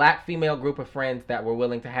it was a black female group of friends that were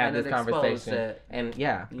willing to have And this it exposed conversation. it. And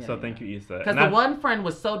yeah, So thank you, Issa. Because the one friend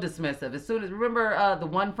was so dismissive. As soon as remember the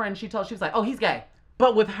one friend she told, she was like, "Oh, he's gay."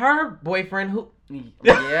 but with her boyfriend, who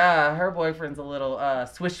Yeah, her boyfriend's a little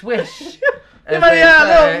swish swish. Fruity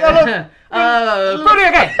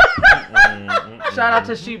gay. Shout out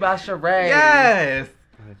to Sheba Sheree. Yes.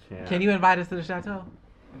 I can't. Can you invite us to the chateau?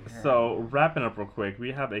 So wrapping up real quick,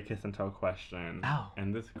 we have a kiss and tell question. Oh.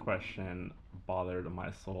 And this question bothered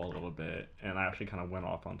my soul a little bit, and I actually kind of went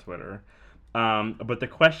off on Twitter. But the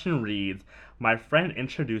question reads: My friend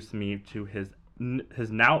introduced me to his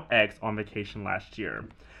now ex on vacation last year.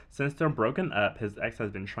 Since they're broken up, his ex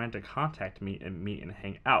has been trying to contact me and meet and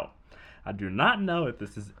hang out. I do not know if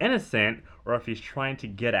this is innocent or if he's trying to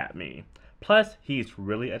get at me. Plus, he's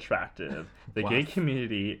really attractive. The gay What?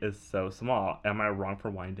 community is so small. Am I wrong for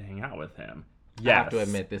wanting to hang out with him? I Yes. have to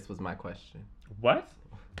admit, this was my question. What?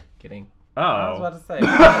 Kidding. Oh. I was about to say.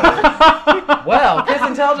 Well, Kiss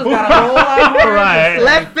and Tell just got a whole lot more. Right.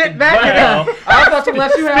 Let's sit back. Well, I was about to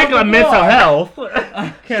let you have speaking the of mental floor. health.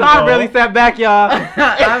 I Kendall. really sat back, y'all.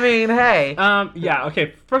 I mean, hey. Yeah,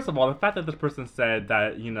 okay. First of all, the fact that this person said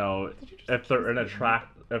that, you know, if they're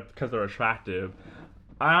because they're attractive,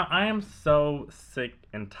 I am so sick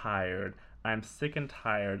and tired. I'm sick and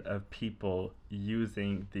tired of people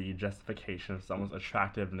using the justification of someone's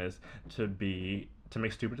attractiveness to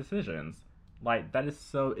make stupid decisions. Like, that is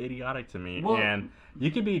so idiotic to me. Well- and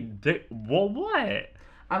you could be well, what?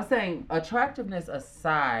 I'm saying attractiveness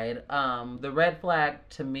aside, the red flag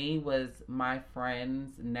to me was my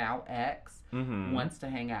friend's now ex Mhm. wants to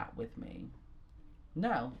hang out with me.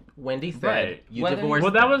 No. Wendy said, Right. you Whether divorced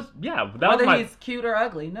Well, that them. was, that Whether was my... he's cute or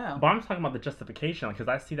ugly, no. But I'm talking about the justification, because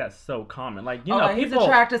I see that so common. Like, you know, Like, people... he's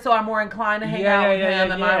attractive, so I'm more inclined to hang Yeah, out yeah, with yeah, him.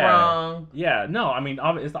 yeah, Am I yeah. wrong? Yeah, no, I mean,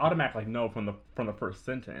 it's automatic, like, no from the first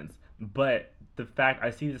sentence. But the fact, I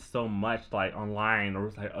see this so much, like, online, or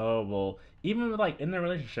it's like, oh, well, even, like, in their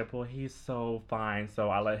relationship, well, he's so fine, so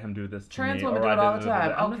I let him do this to Trans me. women or do I it all the did time.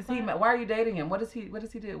 this. Oh, I'm because just he. like, Why are you dating him? What does he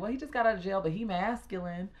do? Well, he just got out of jail, but he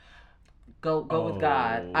masculine. Go with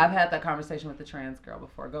God. Oh. I've had that conversation with the trans girl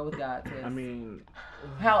before. Go with God, sis. I mean,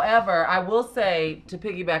 However, I will say, to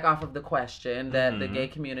piggyback off of the question, that the Mhm. gay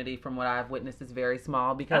community, from what I've witnessed, is very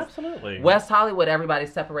small because absolutely. West Hollywood,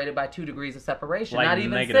 everybody's separated by 2 degrees of separation. like, Not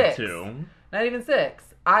even negative 6. 2. Not even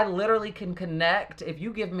 6. I literally can connect. If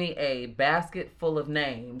you give me a basket full of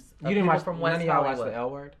names of You didn't people watch from none West of y'all watch Hollywood. the L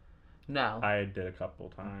Word? No. I did a couple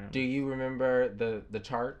times. Do you remember the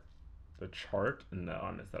chart? The chart? No,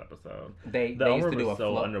 I missed that episode. They The used Elmer to do was a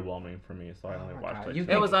so flow. underwhelming for me, so I only my watched God. like You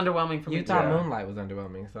two. It was underwhelming for me. You thought too. Moonlight was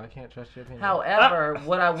underwhelming, so I can't trust your opinion. However,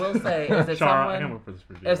 what I will say is if Char, I can't someone wait for this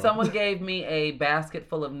review. if someone gave me a basket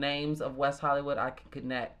full of names of West Hollywood, I can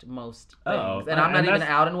connect most things. Oh, And I'm not and even that's-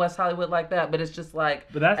 out in West Hollywood like that, but it's just like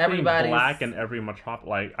But that's being everybody's black in every metropolis.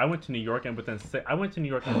 Like, I went to New York, and I went to New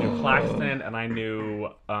York and I knew Claxton, and I knew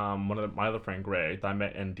my other friend Gray that I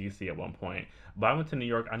met in DC at one point. But I went to New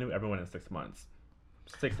York, I knew everyone in 6 months.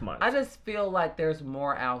 6 months. I just feel like there's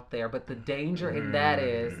more out there, but the danger in that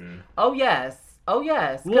is, Mm. oh yes, Oh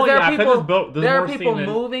yes, Well, there yeah, are 'cause people. there's both- there's There more are people seen in-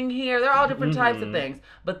 moving here. There are all different types of Mhm. things.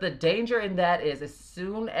 But the danger in that is, as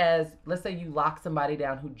soon as, let's say, you lock somebody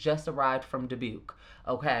down who just arrived from Dubuque.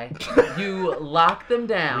 Okay, you lock them We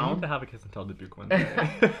down. need to have a kiss and tell Dubuque one day.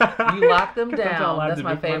 You lock them Kiss and Tell down. Live That's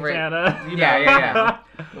my Dubuque, favorite. Montana. You Yeah.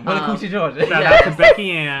 Willacoochee, Georgia. Shout Yes. out to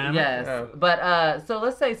Becky Ann. Yes, Oh. but so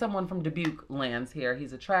let's say someone from Dubuque lands here.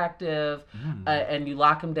 He's attractive, and you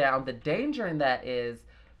lock him down. The danger in that is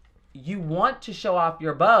you want to show off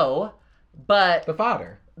your beau, but The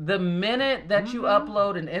fodder. the minute that you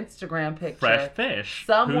upload an Instagram picture, Fresh fish.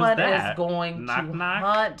 someone Who's is that? going Knock, to knock.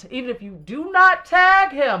 hunt, even if you do not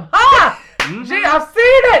tag him. Ha! Gee, I've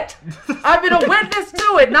seen it. I've been a witness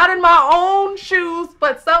to it, not in my own shoes,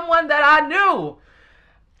 but someone that I knew.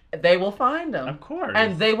 They will find him. Of course.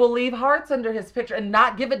 And they will leave hearts under his picture and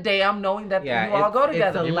not give a damn knowing that Yeah, you all go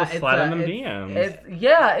together. You will slide in them DMs.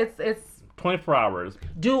 It's 24 hours.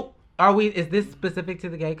 Is this specific to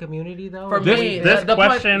the gay community though? For This, me, this the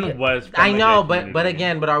question point- was. From I the know, gay but community.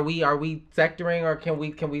 again, but are we sectoring or can we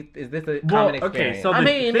is this a common experience? so I the-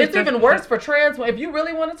 mean, this it's even just- worse for trans women. If you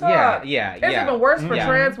really want to talk, yeah. it's even worse for Yeah.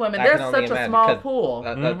 trans women. I There's can only such a imagine, small 'cause,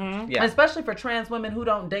 pool, Yeah. especially for trans women who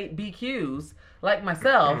don't date BQs like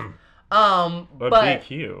myself. But But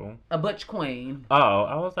BQ. a butch queen, Oh,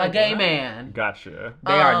 I was like a gay what? man. Gotcha.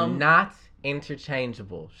 They are Um, not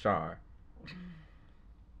interchangeable, Char.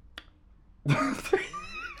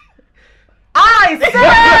 I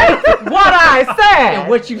said what I said. And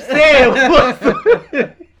what you said was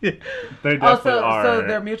They definitely Oh, so are.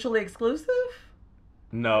 they're mutually exclusive?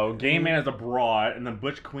 No, gay man is a broad, and the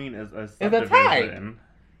butch queen is a It's a type. subdivision.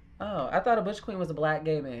 Oh, I thought a butch queen was a black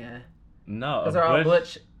gay man. No, Because they're all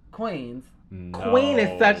butch queens. No. Queen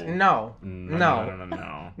is such no.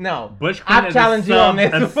 No. Butch queen I've is challenged you on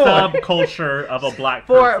this a before. subculture of a black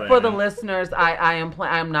person. For the listeners, I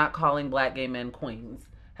am not calling black gay men queens.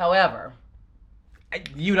 However,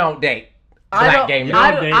 You don't date I black don't, gay men.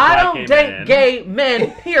 I don't don't, date I black don't gay date men. gay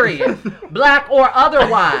men, period. Black or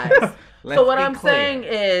otherwise. Let's So what be I'm clear. saying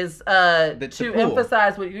is The to pool.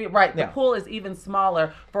 emphasize what you right. The Yeah. pool is even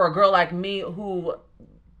smaller for a girl like me who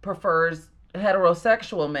prefers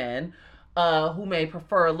heterosexual men, who may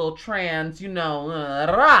prefer a little trans,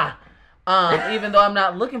 rah. Even though I'm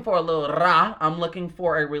not looking for a little rah, I'm looking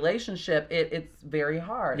for a relationship. It's very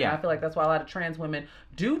hard. Yeah. And I feel like that's why a lot of trans women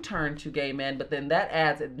do turn to gay men, but then that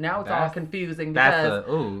adds it. Now it's all That's- confusing that's because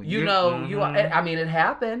a- ooh, you you're- know you. Mhm. I mean, it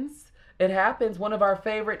happens. It happens. One of our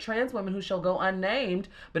favorite trans women, who shall go unnamed,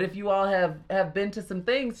 but if you all have been to some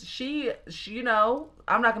things, she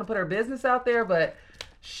I'm not gonna put her business out there, but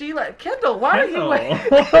she like Kendall. Why are you?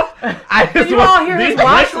 I Can you all hear his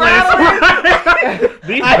watch rattling?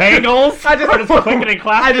 These bagels. I just are just clicking and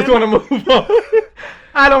clapping. I just want to move on.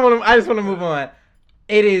 I just want to move on.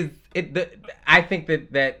 I think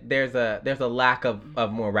that there's a lack of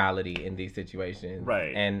morality in these situations.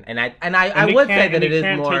 Right. And I And would say that it is You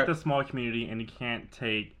can't more. take the small community, and you can't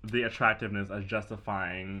take the attractiveness as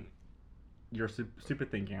justifying your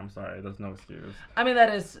stupid thinking. I'm sorry, there's no excuse. I mean,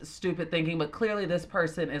 that is stupid thinking, but clearly this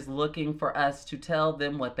person is looking for us to tell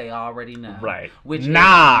them what they already know. Right. Which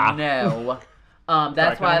Nah. is no. Sorry,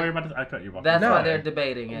 That's can I worry why. about this? I cut you off. That's No. why they're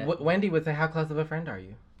debating it. Wendy would say, "How close of a friend are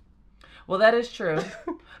you?" Well, that is true. I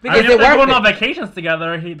Because mean, Is if it they're worth going it? on vacations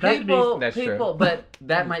together, that'd be. That's true. but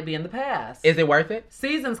that might be in the past. Is it worth it?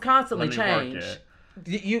 Seasons constantly Let me work change.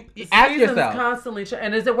 it. You ask Seasons yourself constantly change.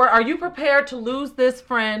 And is it worth? Are you prepared to lose this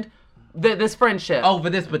friend, this friendship, over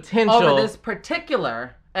this potential. over this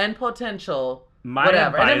particular and potential? My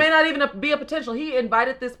Whatever. And it may advice- not even be a potential. He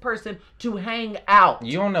invited this person to hang out.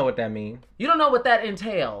 You don't know what that means. You don't know what that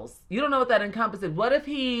entails. You don't know what that encompasses. What if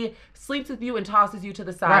he sleeps with you and tosses you to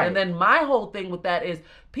the side? Right. And then my whole thing with that is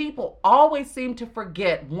people always seem to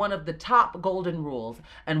forget one of the top golden rules.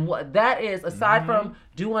 And what that is, aside from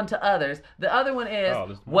do unto others, the other one is Oh,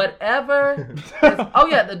 there's more. whatever.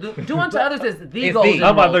 The do unto others is the It's golden the-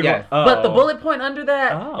 How about rule. the Yes. But the bullet point under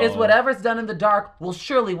that is Oh. whatever's done in the dark will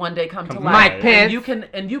surely one day come to Come light. Mike Right. Pence.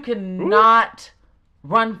 And you cannot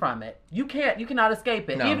run from it. You cannot escape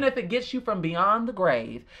it. No. Even if it gets you from beyond the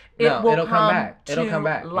grave, No, it will it'll come back. to It'll come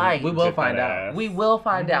back. light. We will Get find that out. ass. We will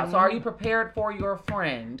find out. So are you prepared for your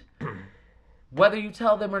friend? Whether you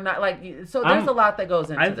tell them or not, so there's a lot that goes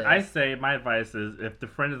into this. I say my advice is if the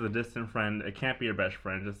friend is a distant friend, it can't be your best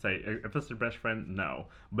friend. Just say if it's your best friend, no.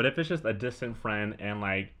 But if it's just a distant friend and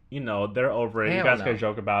they're over it, you Hell guys no. can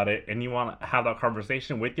joke about it, and you want to have that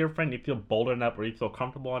conversation with your friend, you feel bold enough or you feel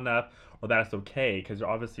comfortable enough, or that's okay because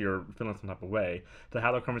you're feeling some type of way to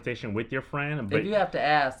have that conversation with your friend. But if you have to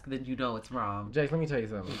ask, then you know it's wrong. Jake, let me tell you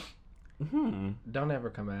something. Don't ever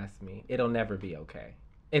come ask me. It'll never be okay.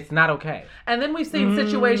 It's not okay. And then we've seen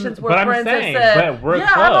situations but where I'm friends saying, have but said, we're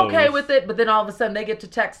 "Yeah, I'm okay close." with it," but then all of a sudden they get to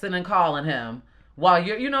texting and calling him while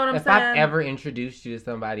you know what I'm If saying? I've ever introduced you to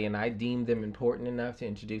somebody and I deem them important enough to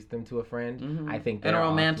introduce them to a friend, I think In they're a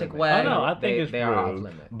romantic off limits. way. Oh no, I think they it's are off rude.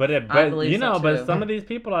 limits. But I believe you know, so, too. but some of these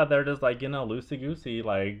people out there just like, loosey goosey.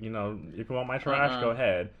 Like, if you want my trash, go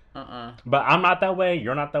ahead. But I'm not that way.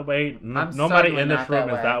 You're not that way. I'm Nobody certainly in this not room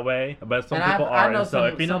that is that way. But some And people I are. know And so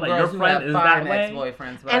if you know some that your girls who friend have is fine that way,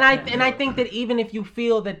 ex-boyfriends, but And can't do I it. think that even if you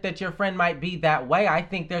feel that your friend might be that way, I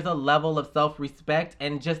think there's a level of self-respect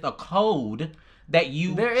and just a code that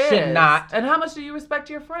you There should is. not. And how much do you respect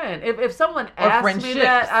your friend? If someone Or asked me friendships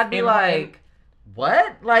that, I'd be in- like,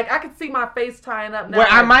 "What?" Like I could see my face tying up now. Where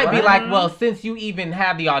I like, might be what? like, well, since you even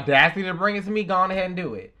have the audacity to bring it to me, go on ahead and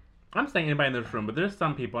do it. I'm saying anybody in this room, but there's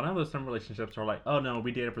some people, I know there's some relationships who are like, oh no,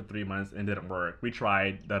 we dated for 3 months and didn't work. We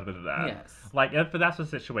tried, da da da da. Yes. Like, if that's the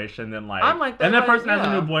situation, then like, I'm like that, and that like, person has a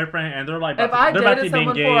yeah. new boyfriend and they're like, If I they're about dated to be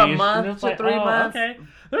someone for engaged. a month and it's to like, 3 oh, months- okay.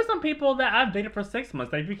 There's some people that I've dated for 6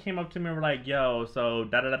 months. Like, if you came up to me and were like, yo, so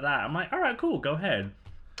da da da da. I'm like, all right, cool, go ahead.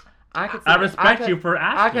 I could. I respect you for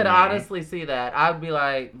asking I could me. honestly see that. I'd be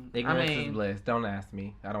like, Ignorance I mean, is bliss. Don't ask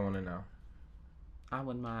me. I don't want to know. I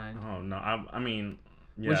wouldn't mind. Oh no, I mean,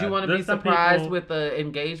 yeah. Would you want to be there's some surprised people- with the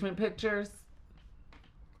engagement pictures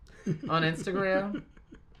on Instagram?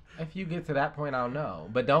 If you get to that point, I'll know.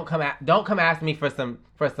 But don't come ask me for some.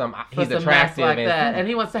 For He's some mess attractive like that, and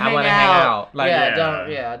he wants to I hang wanna out. hang out.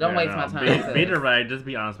 Like, Don't waste my time. with Be this. direct. Just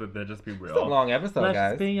be honest with it. Just be real. It's a long episode, Let's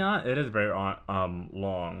guys. be honest. It is very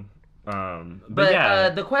long. But But yeah.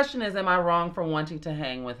 the question is, am I wrong for wanting to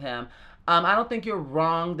hang with him? I don't think you're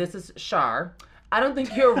wrong. This is Shar. I don't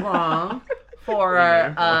think you're wrong for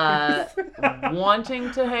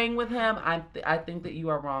wanting to hang with him. I think that you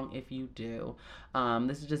are wrong if you do.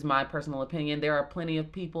 This is just my personal opinion. There are plenty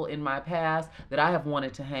of people in my past that I have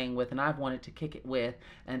wanted to hang with and I've wanted to kick it with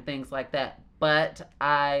and things like that. But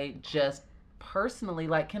I just personally,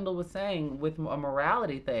 like Kendall was saying, with a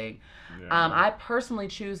morality thing, I personally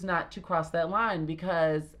choose not to cross that line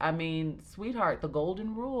because, I mean, sweetheart, the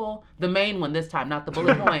golden rule, the main one this time, not the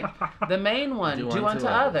bullet point, the main one, do unto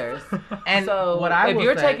others. And so what I if will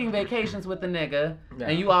you're say- taking vacations with a nigga Yeah.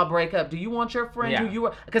 and you all break up, do you want your friend Yeah. who you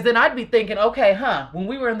were, because then I'd be thinking, okay, when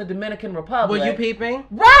we were in the Dominican Republic. Were you peeping?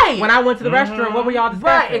 Right! When I went to the restroom, what were y'all discussing?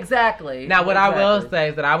 Right, exactly. Now, what I will Exactly. say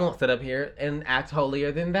is that I won't sit up here and act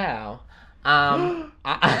holier than thou. what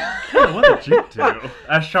did you do?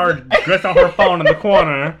 As Shar dressed on her phone in the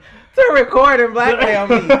corner. To record and blackmail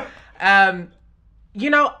me.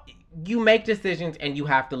 You make decisions and you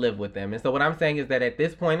have to live with them. And so what I'm saying is that at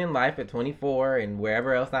this point in life, at 24 and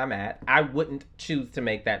wherever else I'm at, I wouldn't choose to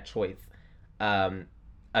make that choice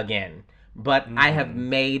again. But I have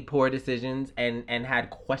made poor decisions and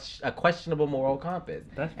had a questionable moral compass.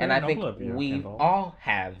 That's and very I think noble of you, we Kendall. all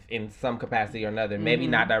have in some capacity or another. Maybe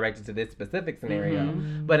not directed to this specific scenario,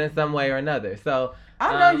 but in some way or another. So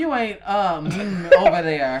I know you ain't over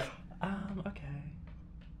there. Okay.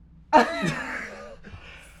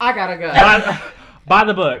 I gotta go. Buy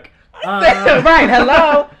the book. Right,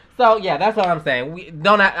 hello. So yeah, that's all I'm saying.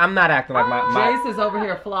 I'm not acting like my Jace is over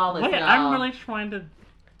here flawless. Wait, y'all. I'm really trying to.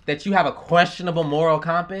 that you have a questionable moral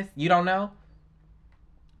compass. You don't know.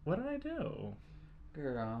 What did I do?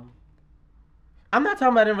 Girl. I'm not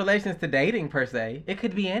talking about in relations to dating per se. It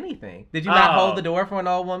could be anything. Did you not hold the door for an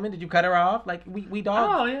old woman? Did you cut her off? Like we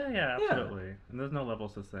dogs. Oh yeah, absolutely. And there's no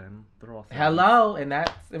levels to sin. They're all sin. Hello, and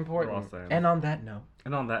that's important. We're all saying. And on that note.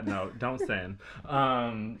 And on that note, don't sin.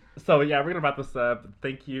 So yeah, we're gonna wrap this up.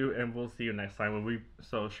 Thank you, and we'll see you next time.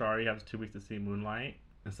 So Shari has 2 weeks to see Moonlight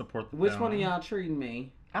and support the Which film. one of y'all treating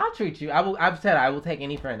me? I'll treat you. I've said I will take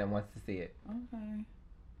any friend that wants to see it. Okay.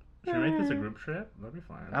 Should we make this a group trip? That'd be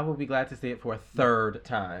fine. I will be glad to see it for a third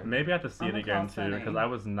time. Maybe I have to see I'm it gonna again call too, Sunny. because I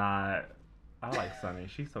was not. I like Sunny.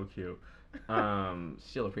 She's so cute.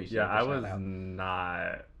 She'll appreciate. Yeah, the I was shout-out.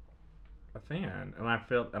 not a fan, and I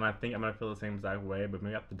think I'm gonna feel the same exact way, but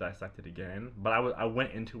maybe I have to dissect it again. But I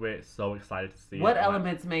went into it so excited to see What it. and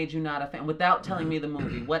elements made you not a fan? Without telling me the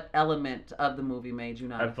movie, what element of the movie made you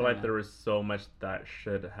not a I fan? feel like there was so much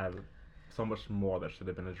so much more that should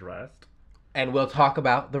have been addressed. And we'll talk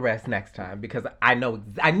about the rest next time because I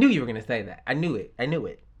knew you were gonna say that. I knew it.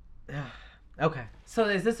 Okay. So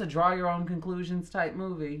is this a draw your own conclusions type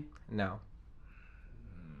movie?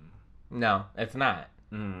 No, it's not.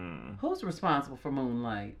 Who's responsible for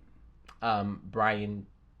Moonlight? Brian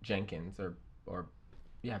Jenkins or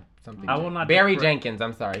yeah, something. I will not Barry discre- Jenkins.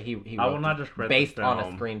 I'm sorry. He I will wrote not this discredit based the on a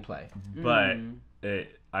film. screenplay. But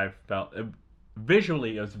I felt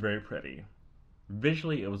visually it was very pretty.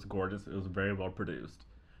 Visually it was gorgeous. It was very well produced.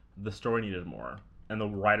 The story needed more, and the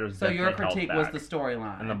writers. So your definitely critique held was back. the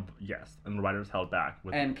storyline. And the writers held back.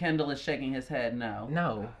 And Kendall is shaking his head no.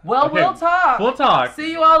 No. Well, Okay, we'll talk. We'll talk.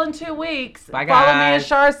 See you all in 2 weeks. Bye, Follow me guys. as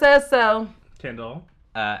Shar says so. Kendall.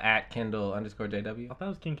 At Kendall_JW. I thought it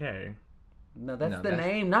was King K. No, that's No, the that's-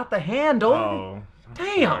 name, not the handle. Oh.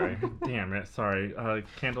 Damn. Sorry. Damn it. Sorry.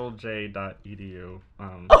 KendallJ.edu.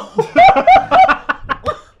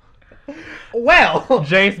 Well.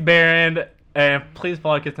 Jace Barron. And please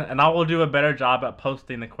follow Kiss and I will do a better job at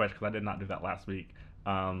posting the question because I did not do that last week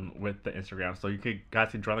with the Instagram. So you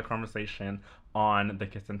guys can join the conversation on the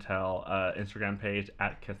Kiss and Tell Instagram page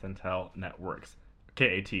at Kiss and Tell Networks.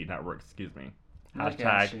 KAT Networks, excuse me. Look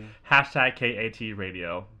at you. Hashtag KAT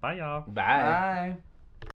Radio. Bye, y'all. Bye. Bye.